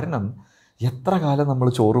കാര്യമില്ല. കാരണം എത്ര കാലം നമ്മൾ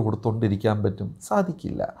ചോറ് കൊടുത്തുകൊണ്ടിരിക്കാൻ പറ്റും?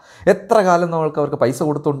 സാധിക്കില്ല. എത്ര കാലം നമ്മൾക്ക് അവർക്ക് പൈസ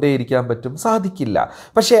കൊടുത്തുകൊണ്ടേ ഇരിക്കാൻ പറ്റും? സാധിക്കില്ല.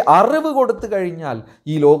 പക്ഷേ അറിവ് കൊടുത്തു കഴിഞ്ഞാൽ,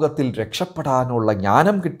 ഈ ലോകത്തിൽ രക്ഷപ്പെടാനുള്ള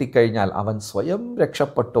ജ്ഞാനം കിട്ടിക്കഴിഞ്ഞാൽ അവൻ സ്വയം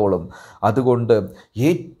രക്ഷപ്പെട്ടോളും. അതുകൊണ്ട്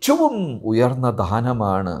ഏറ്റവും ഉയർന്ന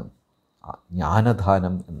ദാനമാണ്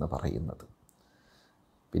ജ്ഞാനദാനം എന്ന് പറയുന്നത്.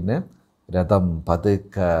 പിന്നെ രഥം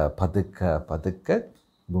പതുക്കെ പതുക്കെ പതുക്കെ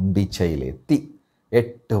ഗുണ്ടീച്ചയിലെത്തി.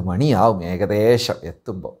 8 മണിയാവും ഏകദേശം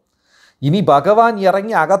എത്തുമ്പോൾ. ഇനി ഭഗവാൻ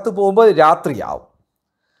ഇറങ്ങി അകത്ത് പോകുമ്പോൾ രാത്രിയാവും.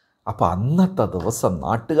 അപ്പോൾ അന്നത്തെ ദിവസം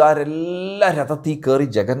നാട്ടുകാരെല്ലാം രഥത്തിൽ കയറി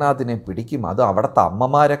ജഗന്നാഥിനെ പിടിക്കും. അത് അവിടുത്തെ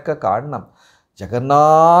അമ്മമാരൊക്കെ കാണണം.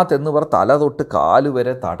 ജഗന്നാഥ് എന്ന് പറഞ്ഞ തല തൊട്ട് കാല്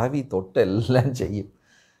വരെ തടവി തൊട്ട് എല്ലാം ചെയ്യും.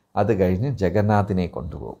 അത് കഴിഞ്ഞ് ജഗന്നാഥിനെ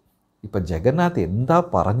കൊണ്ടുപോകും. ഇപ്പം ജഗന്നാഥ് എന്താ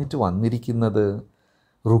പറഞ്ഞിട്ട് വന്നിരിക്കുന്നത്?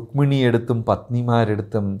 രുക്മിണിയെടുത്തും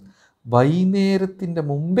പത്നിമാരെടുത്തും വൈകുന്നേരത്തിൻ്റെ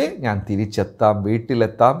മുമ്പേ ഞാൻ തിരിച്ചെത്താം,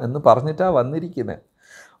 വീട്ടിലെത്താം എന്ന് പറഞ്ഞിട്ടാണ് വന്നിരിക്കുന്നത്.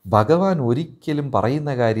 ഭഗവാൻ ഒരിക്കലും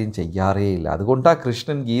പറയുന്ന കാര്യം ചെയ്യാറേയില്ല. അതുകൊണ്ടാണ്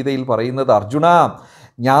കൃഷ്ണൻ ഗീതയിൽ പറയുന്നത്, അർജുന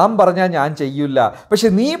ഞാൻ പറഞ്ഞാൽ ഞാൻ ചെയ്യില്ല, പക്ഷെ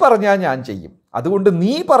നീ പറഞ്ഞാൽ ഞാൻ ചെയ്യും. അതുകൊണ്ട്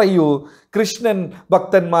നീ പറയൂ കൃഷ്ണൻ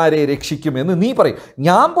ഭക്തന്മാരെ രക്ഷിക്കുമെന്ന് നീ പറയും.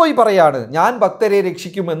 ഞാൻ പോയി പറയാണ് ഞാൻ ഭക്തരെ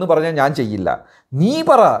രക്ഷിക്കുമെന്ന് പറഞ്ഞാൽ ഞാൻ ചെയ്യില്ല. നീ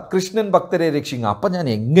പറ കൃഷ്ണൻ ഭക്തരെ രക്ഷിക്കും, അപ്പം ഞാൻ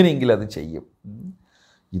എങ്ങനെയെങ്കിലും അത് ചെയ്യും.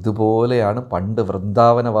 ഇതുപോലെയാണ് പണ്ട്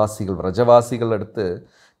വൃന്ദാവനവാസികൾ, വ്രജവാസികളുടെ അടുത്ത്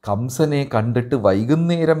കംസനെ കണ്ടിട്ട്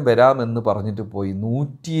വൈകുന്നേരം വരാമെന്ന് പറഞ്ഞിട്ട് പോയി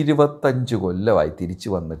 125 കൊല്ലമായി തിരിച്ചു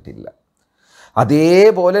വന്നിട്ടില്ല.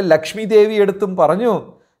 അതേപോലെ ലക്ഷ്മി ദേവി എടുത്തും പറഞ്ഞു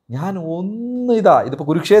ഞാൻ ഇതിപ്പോൾ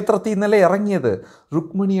കുരുക്ഷേത്രത്തിൽ നിന്നല്ലേ ഇറങ്ങിയത്.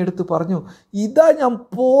 രുക്മിണി എടുത്ത് പറഞ്ഞു ഇതാ ഞാൻ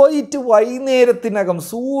പോയിട്ട് വൈകുന്നേരത്തിനകം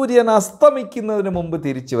സൂര്യൻ അസ്തമിക്കുന്നതിന് മുമ്പ്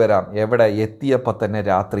തിരിച്ചു വരാം. എവിടെ? എത്തിയപ്പോൾ തന്നെ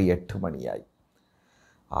രാത്രി 8 മണിയായി.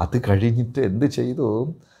 അത് കഴിഞ്ഞിട്ട് എന്ത് ചെയ്തു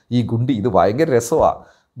ഈ ഇത് ഭയങ്കര രസമാണ്.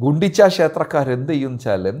 ഗുണ്ടിച്ച ക്ഷേത്രക്കാരെന്ത് ചെയ്യും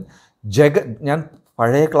വെച്ചാൽ ഞാൻ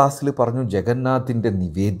പഴയ ക്ലാസ്സിൽ പറഞ്ഞു ജഗന്നാഥിൻ്റെ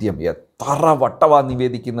നിവേദ്യം എത്ര വട്ടമാണ്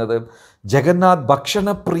നിവേദിക്കുന്നത്. ജഗന്നാഥ്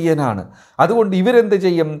ഭക്ഷണപ്രിയനാണ്. അതുകൊണ്ട് ഇവരെന്ത്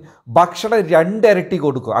ചെയ്യും? ഭക്ഷണം 2 ഇരട്ടി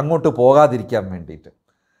കൊടുക്കും അങ്ങോട്ട് പോകാതിരിക്കാൻ വേണ്ടിയിട്ട്.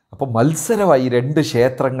 അപ്പോൾ മത്സരമായി 2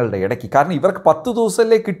 ക്ഷേത്രങ്ങളുടെ ഇടയ്ക്ക്. കാരണം ഇവർക്ക് 10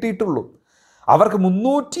 ദിവസമല്ലേ കിട്ടിയിട്ടുള്ളൂ. അവർക്ക്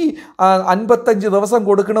 355 ദിവസം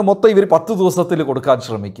കൊടുക്കണ മൊത്തം ഇവർ 10 ദിവസത്തിൽ കൊടുക്കാൻ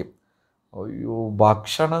ശ്രമിക്കും. അയ്യോ,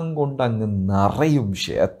 ഭക്ഷണം കൊണ്ടങ്ങ് നിറയും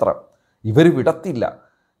ക്ഷേത്രം. ഇവർ വിടത്തില്ല.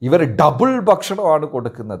 ഇവർ ഡബിൾ ഭക്ഷണമാണ്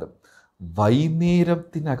കൊടുക്കുന്നത്.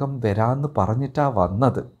 വൈകുന്നേരത്തിനകം വരാമെന്ന് പറഞ്ഞിട്ടാണ്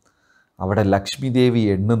വന്നത്. അവിടെ ലക്ഷ്മി ദേവി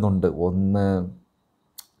എണ്ണുന്നുണ്ട്. 1,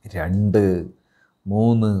 2,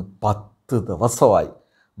 3, 10 ദിവസമായി.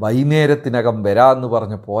 വൈകുന്നേരത്തിനകം വരാമെന്ന്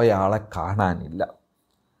പറഞ്ഞ് പോയ ആളെ കാണാനില്ല.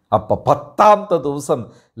 അപ്പം 10ാമത്തെ ദിവസം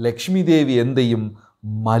ലക്ഷ്മി ദേവി എന്ത് ചെയ്യും?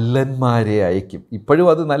 മല്ലന്മാരെ അയക്കും. ഇപ്പോഴും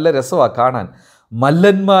അത് നല്ല രസമാണ് കാണാൻ.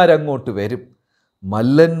 മല്ലന്മാരങ്ങോട്ട് വരും.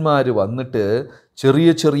 മല്ലന്മാർ വന്നിട്ട് ചെറിയ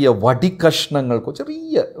ചെറിയ വടിക്കഷ്ണങ്ങൾക്ക്,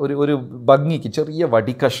 ചെറിയ ഒരു ഭംഗിക്ക് ചെറിയ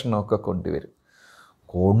വടിക്കഷ്ണമൊക്കെ കൊണ്ടുവരും.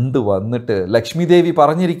 കൊണ്ടുവന്നിട്ട് ലക്ഷ്മി ദേവി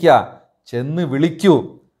പറഞ്ഞിരിക്കുക, ചെന്ന് വിളിക്കൂ.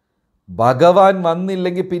 ഭഗവാൻ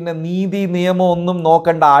വന്നില്ലെങ്കിൽ പിന്നെ നീതി നിയമം ഒന്നും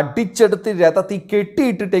നോക്കണ്ട, അടിച്ചെടുത്ത് രഥത്തിൽ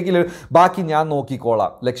കെട്ടിയിട്ടിട്ടെങ്കിൽ ബാക്കി ഞാൻ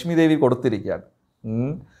നോക്കിക്കോളാം. ലക്ഷ്മി ദേവി കൊടുത്തിരിക്കുകയാണ്.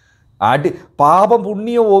 പാപം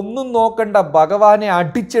പുണ്യം ഒന്നും നോക്കണ്ട, ഭഗവാനെ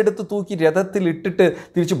അടിച്ചെടുത്ത് തൂക്കി രഥത്തിൽ ഇട്ടിട്ട്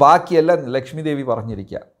തിരിച്ച് ബാക്കിയെല്ലാം ലക്ഷ്മി ദേവി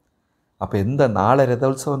പറഞ്ഞിരിക്കുക. അപ്പോൾ എന്താ, നാളെ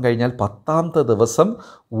രഥോത്സവം കഴിഞ്ഞാൽ 10ാമത്തെ ദിവസം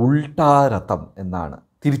ഉൾട്ടാരഥം എന്നാണ്,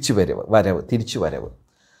 തിരിച്ചു വരവ്.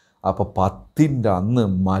 അപ്പോൾ 10ൻ്റെ അന്ന്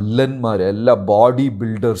മല്ലന്മാരെല്ലാം, ബോഡി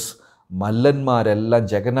ബിൽഡേഴ്സ് മല്ലന്മാരെല്ലാം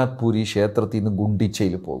ജഗന്നാഥ് പുരി ക്ഷേത്രത്തിൽ നിന്ന്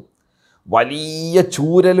ഗുണ്ടിച്ചയിൽ പോകും. വലിയ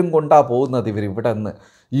ചൂരലും കൊണ്ടാണ് പോകുന്നത്. ഇവിടെ നിന്ന്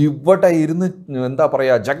ഇവിടെ ഇരുന്ന് എന്താ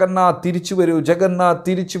പറയുക, ജഗന്നാഥ് തിരിച്ചു വരൂ, ജഗന്നാഥ്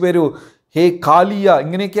തിരിച്ചു വരൂ, ഹേ കാളിയ,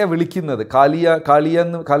 ഇങ്ങനെയൊക്കെയാണ് വിളിക്കുന്നത്. കാളിയ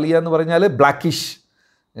എന്ന് പറഞ്ഞാൽ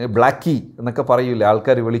ബ്ലാക്കി എന്നൊക്കെ പറയൂലേ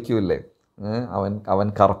ആൾക്കാർ, വിളിക്കൂല്ലേ. അവൻ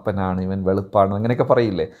കറുപ്പനാണ്, ഇവൻ വെളുപ്പാണ്, അങ്ങനെയൊക്കെ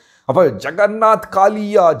പറയില്ലേ. അപ്പോൾ ജഗന്നാഥ്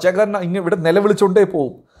കാളിയ, ഇങ്ങനെ ഇവിടെ നിലവിളിച്ചുകൊണ്ടേ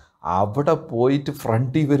പോവും. അവിടെ പോയിട്ട്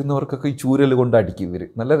ഫ്രണ്ടിൽ വരുന്നവർക്കൊക്കെ ഈ ചൂരൽ കൊണ്ട് അടിക്കും ഇവർ.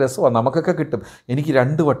 നല്ല രസമാണ്, നമുക്കൊക്കെ കിട്ടും. എനിക്ക്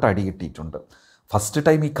 2 വട്ടം അടി കിട്ടിയിട്ടുണ്ട്. ഫസ്റ്റ്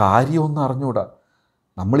ടൈം ഈ കാര്യമൊന്നും അറിഞ്ഞൂടാ.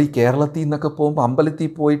 നമ്മൾ ഈ കേരളത്തിൽ നിന്നൊക്കെ പോകുമ്പോൾ അമ്പലത്തിൽ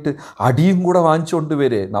പോയിട്ട് അടിയും കൂടെ വാങ്ങിച്ചുകൊണ്ട്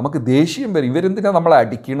വരെ നമുക്ക് ദേഷ്യം വരും. ഇവരെന്തിനാണ് നമ്മളെ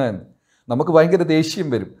അടിക്കണമെന്ന് നമുക്ക് ഭയങ്കര ദേഷ്യം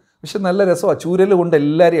വരും. പക്ഷെ നല്ല രസമാണ്. ചൂരൽ കൊണ്ട്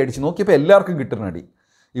എല്ലാവരെയും അടിച്ച് നോക്കിയപ്പോൾ എല്ലാവർക്കും കിട്ടുന്ന അടി.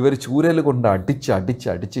 ഇവർ ചൂരൽ കൊണ്ട്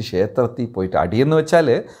അടിച്ച് ക്ഷേത്രത്തിൽ പോയിട്ട്, അടിയെന്ന് വെച്ചാൽ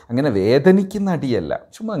അങ്ങനെ വേദനിക്കുന്ന അടിയല്ല,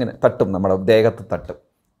 ചുമ്മാ അങ്ങനെ തട്ടും, നമ്മുടെ ദേഹത്ത് തട്ടും.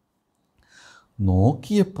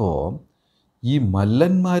 നോക്കിയപ്പോൾ ഈ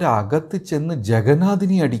മല്ലന്മാർ അകത്ത് ചെന്ന്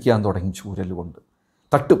ജഗന്നാഥിനെ അടിക്കാൻ തുടങ്ങി. ചൂരൽ കൊണ്ട്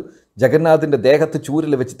തട്ടും, ജഗന്നാഥിൻ്റെ ദേഹത്ത്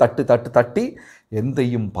ചൂരൽ വെച്ച് തട്ടി എന്ത്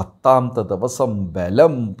ചെയ്യും? 10ാമത്തെ ദിവസം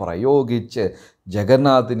ബലം പ്രയോഗിച്ച്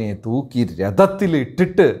ജഗന്നാഥിനെ തൂക്കി രഥത്തിൽ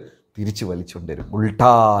ഇട്ടിട്ട് തിരിച്ച് വലിച്ചുകൊണ്ടുവരും.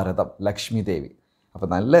 ഉൾട്ടാരഥം ലക്ഷ്മി ദേവി. അപ്പോൾ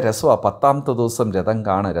നല്ല രസമാണ് 10ാമത്തെ ദിവസം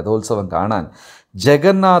രഥോത്സവം കാണാൻ.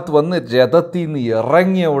 ജഗന്നാഥ് വന്ന് രഥത്തിൽ നിന്ന്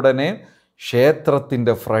ഇറങ്ങിയ ഉടനെ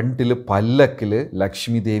ക്ഷേത്രത്തിൻ്റെ ഫ്രണ്ടിൽ പല്ലക്കിൽ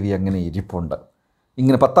ലക്ഷ്മി ദേവി അങ്ങനെ ഇരിപ്പുണ്ട്.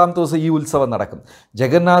 ഇങ്ങനെ 10ാമത്തെ ദിവസം ഈ ഉത്സവം നടക്കും.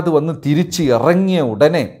 ജഗന്നാഥ് വന്ന് തിരിച്ച് ഇറങ്ങിയ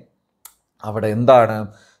ഉടനെ അവിടെ എന്താണ്?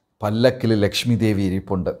 പല്ലക്കിൽ ലക്ഷ്മി ദേവി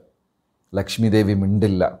ഇരിപ്പുണ്ട്. ലക്ഷ്മി ദേവി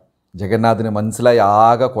മിണ്ടില്ല. ജഗന്നാഥിന് മനസ്സിലായി,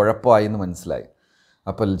 ആകെ കുഴപ്പമായി എന്ന് മനസ്സിലായി.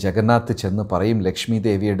 അപ്പോൾ ജഗന്നാഥ് ചെന്ന് പറയും ലക്ഷ്മി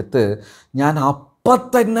ദേവി എടുത്ത്, ഞാൻ അപ്പം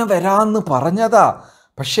തന്നെ വരാമെന്ന് പറഞ്ഞതാ,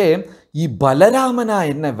 പക്ഷേ ഈ ബലരാമനാ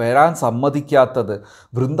എന്നെ വരാൻ സമ്മതിക്കാത്തത്.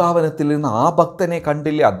 വൃന്ദാവനത്തിൽ നിന്ന് ആ ഭക്തനെ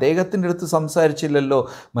കണ്ടില്ലേ, അദ്ദേഹത്തിൻ്റെ അടുത്ത് സംസാരിച്ചില്ലല്ലോ,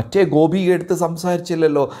 മറ്റേ ഗോപിക അടുത്ത്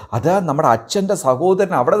സംസാരിച്ചില്ലല്ലോ, അതാ നമ്മുടെ അച്ഛൻ്റെ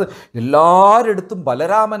സഹോദരൻ. അവിടെ എല്ലാവരുടെ അടുത്തും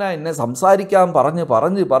ബലരാമനാ എന്നെ സംസാരിക്കാൻ പറഞ്ഞ്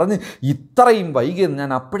ഇത്രയും വൈകിയത്.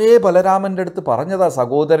 ഞാൻ അപ്പോഴേ ബലരാമൻ്റെ അടുത്ത് പറഞ്ഞതാ,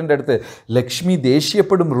 സഹോദരൻ്റെ അടുത്ത്. ലക്ഷ്മി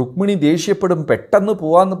ദേഷ്യപ്പെടും, രുക്മിണി ദേഷ്യപ്പെടും, പെട്ടെന്ന്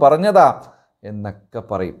പോവാമെന്ന് പറഞ്ഞതാ എന്നൊക്കെ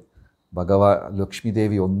പറയും. ലക്ഷ്മി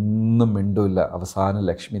ദേവി ഒന്നും മിണ്ടില്ല. അവസാനം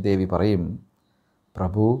ലക്ഷ്മി ദേവി പറയും,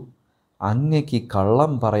 പ്രഭു, അങ്ങയ്ക്ക്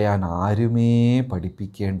കള്ളം പറയാൻ ആരുമേ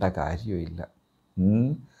പഠിപ്പിക്കേണ്ട കാര്യമില്ല.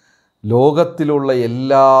 ലോകത്തിലുള്ള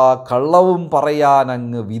എല്ലാ കള്ളവും പറയാൻ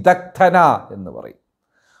അങ്ങ് വിദഗ്ധനാ എന്ന് പറയും.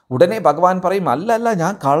 ഉടനെ ഭഗവാൻ പറയും, അല്ല,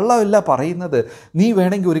 ഞാൻ കള്ളമല്ല പറയുന്നത്. നീ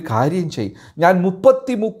വേണമെങ്കിൽ ഒരു കാര്യം ചെയ്യും, ഞാൻ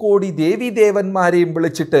 33 കോടി ദേവീദേവന്മാരെയും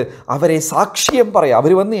വിളിച്ചിട്ട് അവരെ സാക്ഷ്യം പറയാം.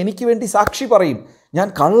 അവർ വന്ന് എനിക്ക് വേണ്ടി സാക്ഷി പറയും. ഞാൻ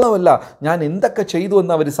കള്ളമല്ല, ഞാൻ എന്തൊക്കെ ചെയ്തു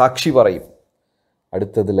എന്ന് അവർ സാക്ഷി പറയും.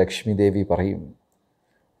 അടുത്തത് ലക്ഷ്മി ദേവി പറയും,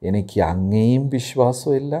 എനിക്ക് അങ്ങയെയും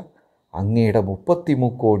വിശ്വാസമില്ല, അങ്ങയുടെ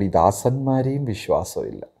 33 കോടി ദാസന്മാരെയും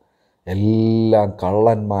വിശ്വാസമില്ല. എല്ലാം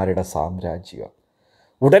കള്ളന്മാരുടെ സാമ്രാജ്യം.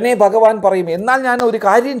 ഉടനെ ഭഗവാൻ പറയും, എന്നാൽ ഞാൻ ഒരു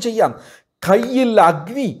കാര്യം ചെയ്യാം. കയ്യിൽ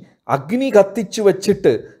അഗ്നി കത്തിച്ചു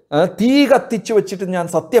വച്ചിട്ട്, തീ കത്തിച്ചു വച്ചിട്ട് ഞാൻ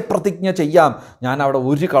സത്യപ്രതിജ്ഞ ചെയ്യാം, ഞാൻ അവിടെ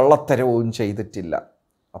ഒരു കള്ളത്തരവും ചെയ്തിട്ടില്ല.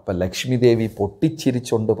 അപ്പം ലക്ഷ്മി ദേവി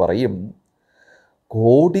പൊട്ടിച്ചിരിച്ചുകൊണ്ട് പറയും,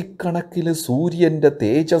 കോടിക്കണക്കിന് സൂര്യൻ്റെ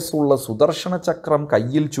തേജസ്സുള്ള സുദർശന ചക്രം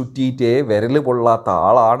കയ്യിൽ ചുറ്റിയിട്ടേ വിരൽ പൊള്ളാത്ത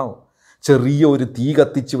ആളാണോ ചെറിയ ഒരു തീ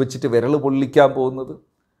കത്തിച്ച് വെച്ചിട്ട് വിരൽ പൊള്ളിക്കാൻ പോകുന്നത്?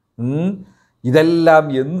 ഇതെല്ലാം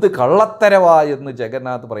എന്ത് കള്ളത്തരവാ എന്ന്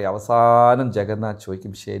ജഗന്നാഥ് പറയും. അവസാനം ജഗന്നാഥ്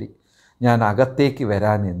ചോദിക്കും, ശരി, ഞാൻ അകത്തേക്ക്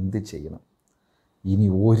വരാൻ എന്ത് ചെയ്യണം? ഇനി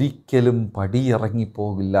ഒരിക്കലും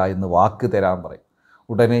പടിയിറങ്ങിപ്പോകില്ല എന്ന് വാക്ക് തരാൻ പറയും.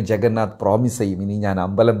 ഉടനെ ജഗന്നാഥ് പ്രോമിസ് ചെയ്യും, ഇനി ഞാൻ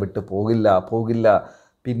അമ്പലം വിട്ട് പോകില്ല.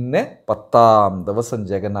 പിന്നെ 10ാം ദിവസം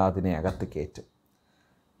ജഗന്നാഥിനെ അകത്ത് കയറ്റും.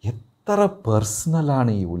 എത്ര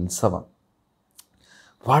പേഴ്സണലാണ് ഈ ഉത്സവം,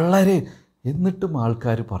 വളരെ. എന്നിട്ടും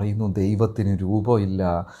ആൾക്കാർ പറയുന്നു ദൈവത്തിന് രൂപമില്ല,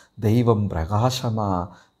 ദൈവം പ്രകാശമാ,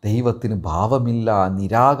 ദൈവത്തിന് ഭാവമില്ല,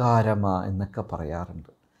 നിരാകാരമാ എന്നൊക്കെ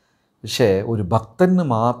പറയാറുണ്ട്. പക്ഷേ ഒരു ഭക്തന്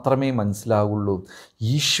മാത്രമേ മനസ്സിലാവുള്ളൂ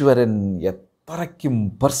ഈശ്വരൻ എത്രയ്ക്കും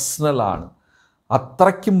പേഴ്സണലാണ്.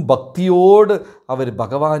 അത്രയ്ക്കും ഭക്തിയോട് അവർ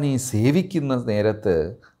ഭഗവാനെ സേവിക്കുന്ന നേരത്ത്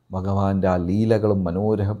ഭഗവാന്റെ ആ ലീലകളും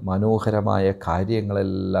മനോഹരമായ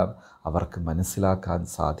കാര്യങ്ങളെല്ലാം അവർക്ക് മനസ്സിലാക്കാൻ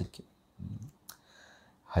സാധിക്കും.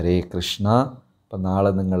 ഹരേ കൃഷ്ണ. അപ്പം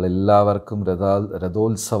നാളെ നിങ്ങളെല്ലാവർക്കും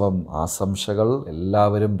രഥോത്സവം ആശംസകൾ.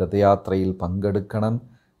 എല്ലാവരും രഥയാത്രയിൽ പങ്കെടുക്കണം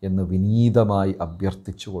എന്ന് വിനീതമായി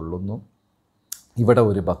അഭ്യർത്ഥിച്ചു കൊള്ളുന്നു. ഇവിടെ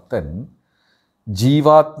ഒരു ഭക്തൻ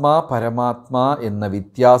ജീവാത്മാ പരമാത്മാ എന്ന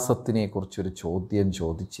വ്യത്യാസത്തിനെക്കുറിച്ചൊരു ചോദ്യം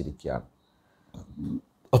ചോദിച്ചിരിക്കുകയാണ്.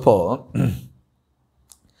 അപ്പോൾ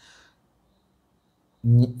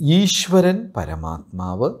ഈശ്വരൻ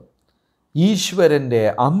പരമാത്മാവ്, ഈശ്വരൻ്റെ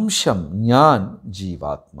അംശം ഞാൻ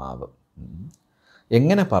ജീവാത്മാവ്.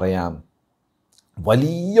 എങ്ങനെ പറയാം?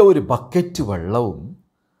 വലിയ ഒരു ബക്കറ്റ് വെള്ളവും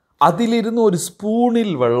അതിലിരുന്ന് ഒരു സ്പൂണിൽ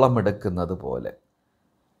വെള്ളമെടുക്കുന്നത് പോലെ,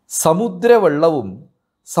 സമുദ്രവെള്ളവും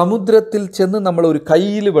സമുദ്രത്തിൽ ചെന്ന് നമ്മൾ ഒരു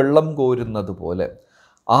കയ്യിൽ വെള്ളം കോരുന്നത് പോലെ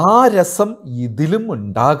ആ രസം ഇതിലും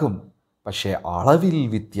ഉണ്ടാകും, പക്ഷേ അളവിൽ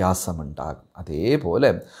വ്യത്യാസമുണ്ടാകും. അതേപോലെ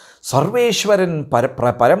സർവേശ്വരൻ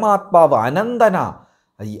പരമാത്മാവ് അനന്തന,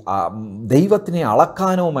 ഈ ദൈവത്തിനെ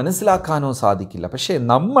അളക്കാനോ മനസ്സിലാക്കാനോ സാധിക്കില്ല. പക്ഷേ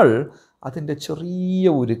നമ്മൾ അതിൻ്റെ ചെറിയ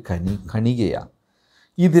ഒരു കണികയാണ്.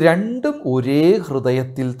 ഇത് രണ്ടും ഒരേ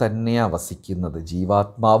ഹൃദയത്തിൽ തന്നെയാണ് വസിക്കുന്നത്,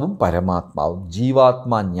 ജീവാത്മാവും പരമാത്മാവും.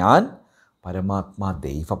 ജീവാത്മാ ഞാൻ, പരമാത്മാ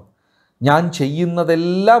ദൈവം. ഞാൻ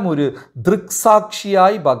ചെയ്യുന്നതെല്ലാം ഒരു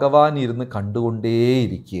ദൃക്സാക്ഷിയായി ഭഗവാൻ ഇരുന്ന്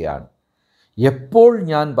കണ്ടുകൊണ്ടേയിരിക്കുകയാണ്. എപ്പോൾ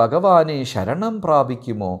ഞാൻ ഭഗവാനെ ശരണം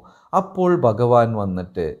പ്രാപിക്കുമോ അപ്പോൾ ഭഗവാൻ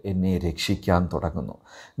വന്നിട്ട് എന്നെ രക്ഷിക്കാൻ തുടങ്ങുന്നു.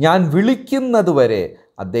 ഞാൻ വിളിക്കുന്നത് വരെ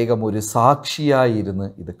അദ്ദേഹം ഒരു സാക്ഷിയായിരുന്ന്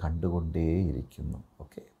ഇത് കണ്ടുകൊണ്ടേയിരിക്കുന്നു.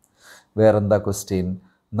 ഓക്കെ, വേറെന്താ ക്വസ്റ്റ്യൻ?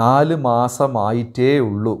 4 മാസമായിട്ടേ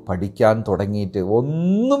ഉള്ളൂ പഠിക്കാൻ തുടങ്ങിയിട്ട്.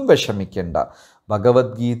 ഒന്നും വിഷമിക്കണ്ട.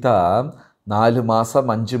 ഭഗവത്ഗീത 4 മാസം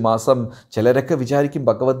 5 മാസം, ചിലരൊക്കെ വിചാരിക്കും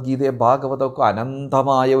ഭഗവത്ഗീതയെ ഭാഗവതമൊക്കെ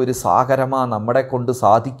അനന്തമായ ഒരു സാഗരമാണ്, നമ്മളെ കൊണ്ട്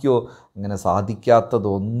സാധിക്കുമോ? അങ്ങനെ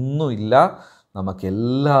സാധിക്കാത്തതൊന്നുമില്ല.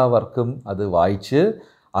 നമുക്കെല്ലാവർക്കും അത് വായിച്ച്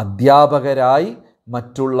അധ്യാപകരായി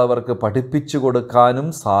മറ്റുള്ളവർക്ക് പഠിപ്പിച്ചു കൊടുക്കാനും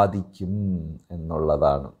സാധിക്കും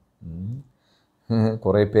എന്നുള്ളതാണ്.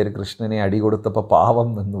 കുറേ പേര് കൃഷ്ണനെ അടി കൊടുത്തപ്പോൾ പാവം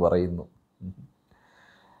എന്ന് പറയുന്നു.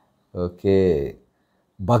 ഓക്കെ,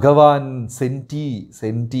 ഭഗവാൻ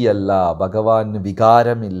സെൻറ്റി അല്ല, ഭഗവാന്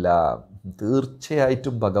വികാരമില്ല.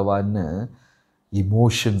 തീർച്ചയായിട്ടും ഭഗവാന്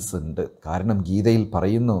ഇമോഷൻസ് ഉണ്ട്. കാരണം ഗീതയിൽ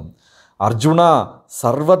പറയുന്നു, അർജുന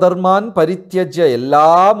സർവധർമാൻ പരിത്യജ്യ,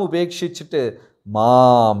 എല്ലാം ഉപേക്ഷിച്ചിട്ട്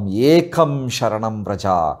മാം ഏകം ശരണം വ്രജ,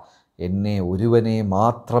 എന്നെ ഒരുവനെ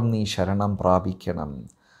മാത്രം നീ ശരണം പ്രാപിക്കണം.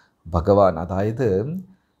 ഭഗവാൻ, അതായത്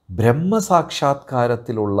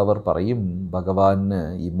ബ്രഹ്മസാക്ഷാത്കാരത്തിലുള്ളവർ പറയും ഭഗവാന്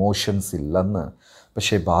ഇമോഷൻസ് ഇല്ലെന്ന്.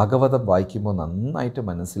 പക്ഷേ ഭാഗവതം വായിക്കുമ്പോൾ നന്നായിട്ട്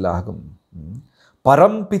മനസ്സിലാകും,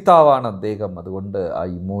 പരംപിതാവാണ് അദ്ദേഹം. അതുകൊണ്ട് ആ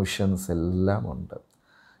ഇമോഷൻസ് എല്ലാം ഉണ്ട്.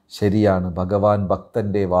 ശരിയാണ്, ഭഗവാൻ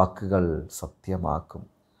ഭക്തൻ്റെ വാക്കുകൾ സത്യമാക്കും.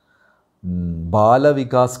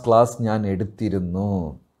 ബാലവികാസ് ക്ലാസ് ഞാൻ എടുത്തിരുന്നു.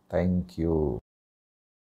 Thank you.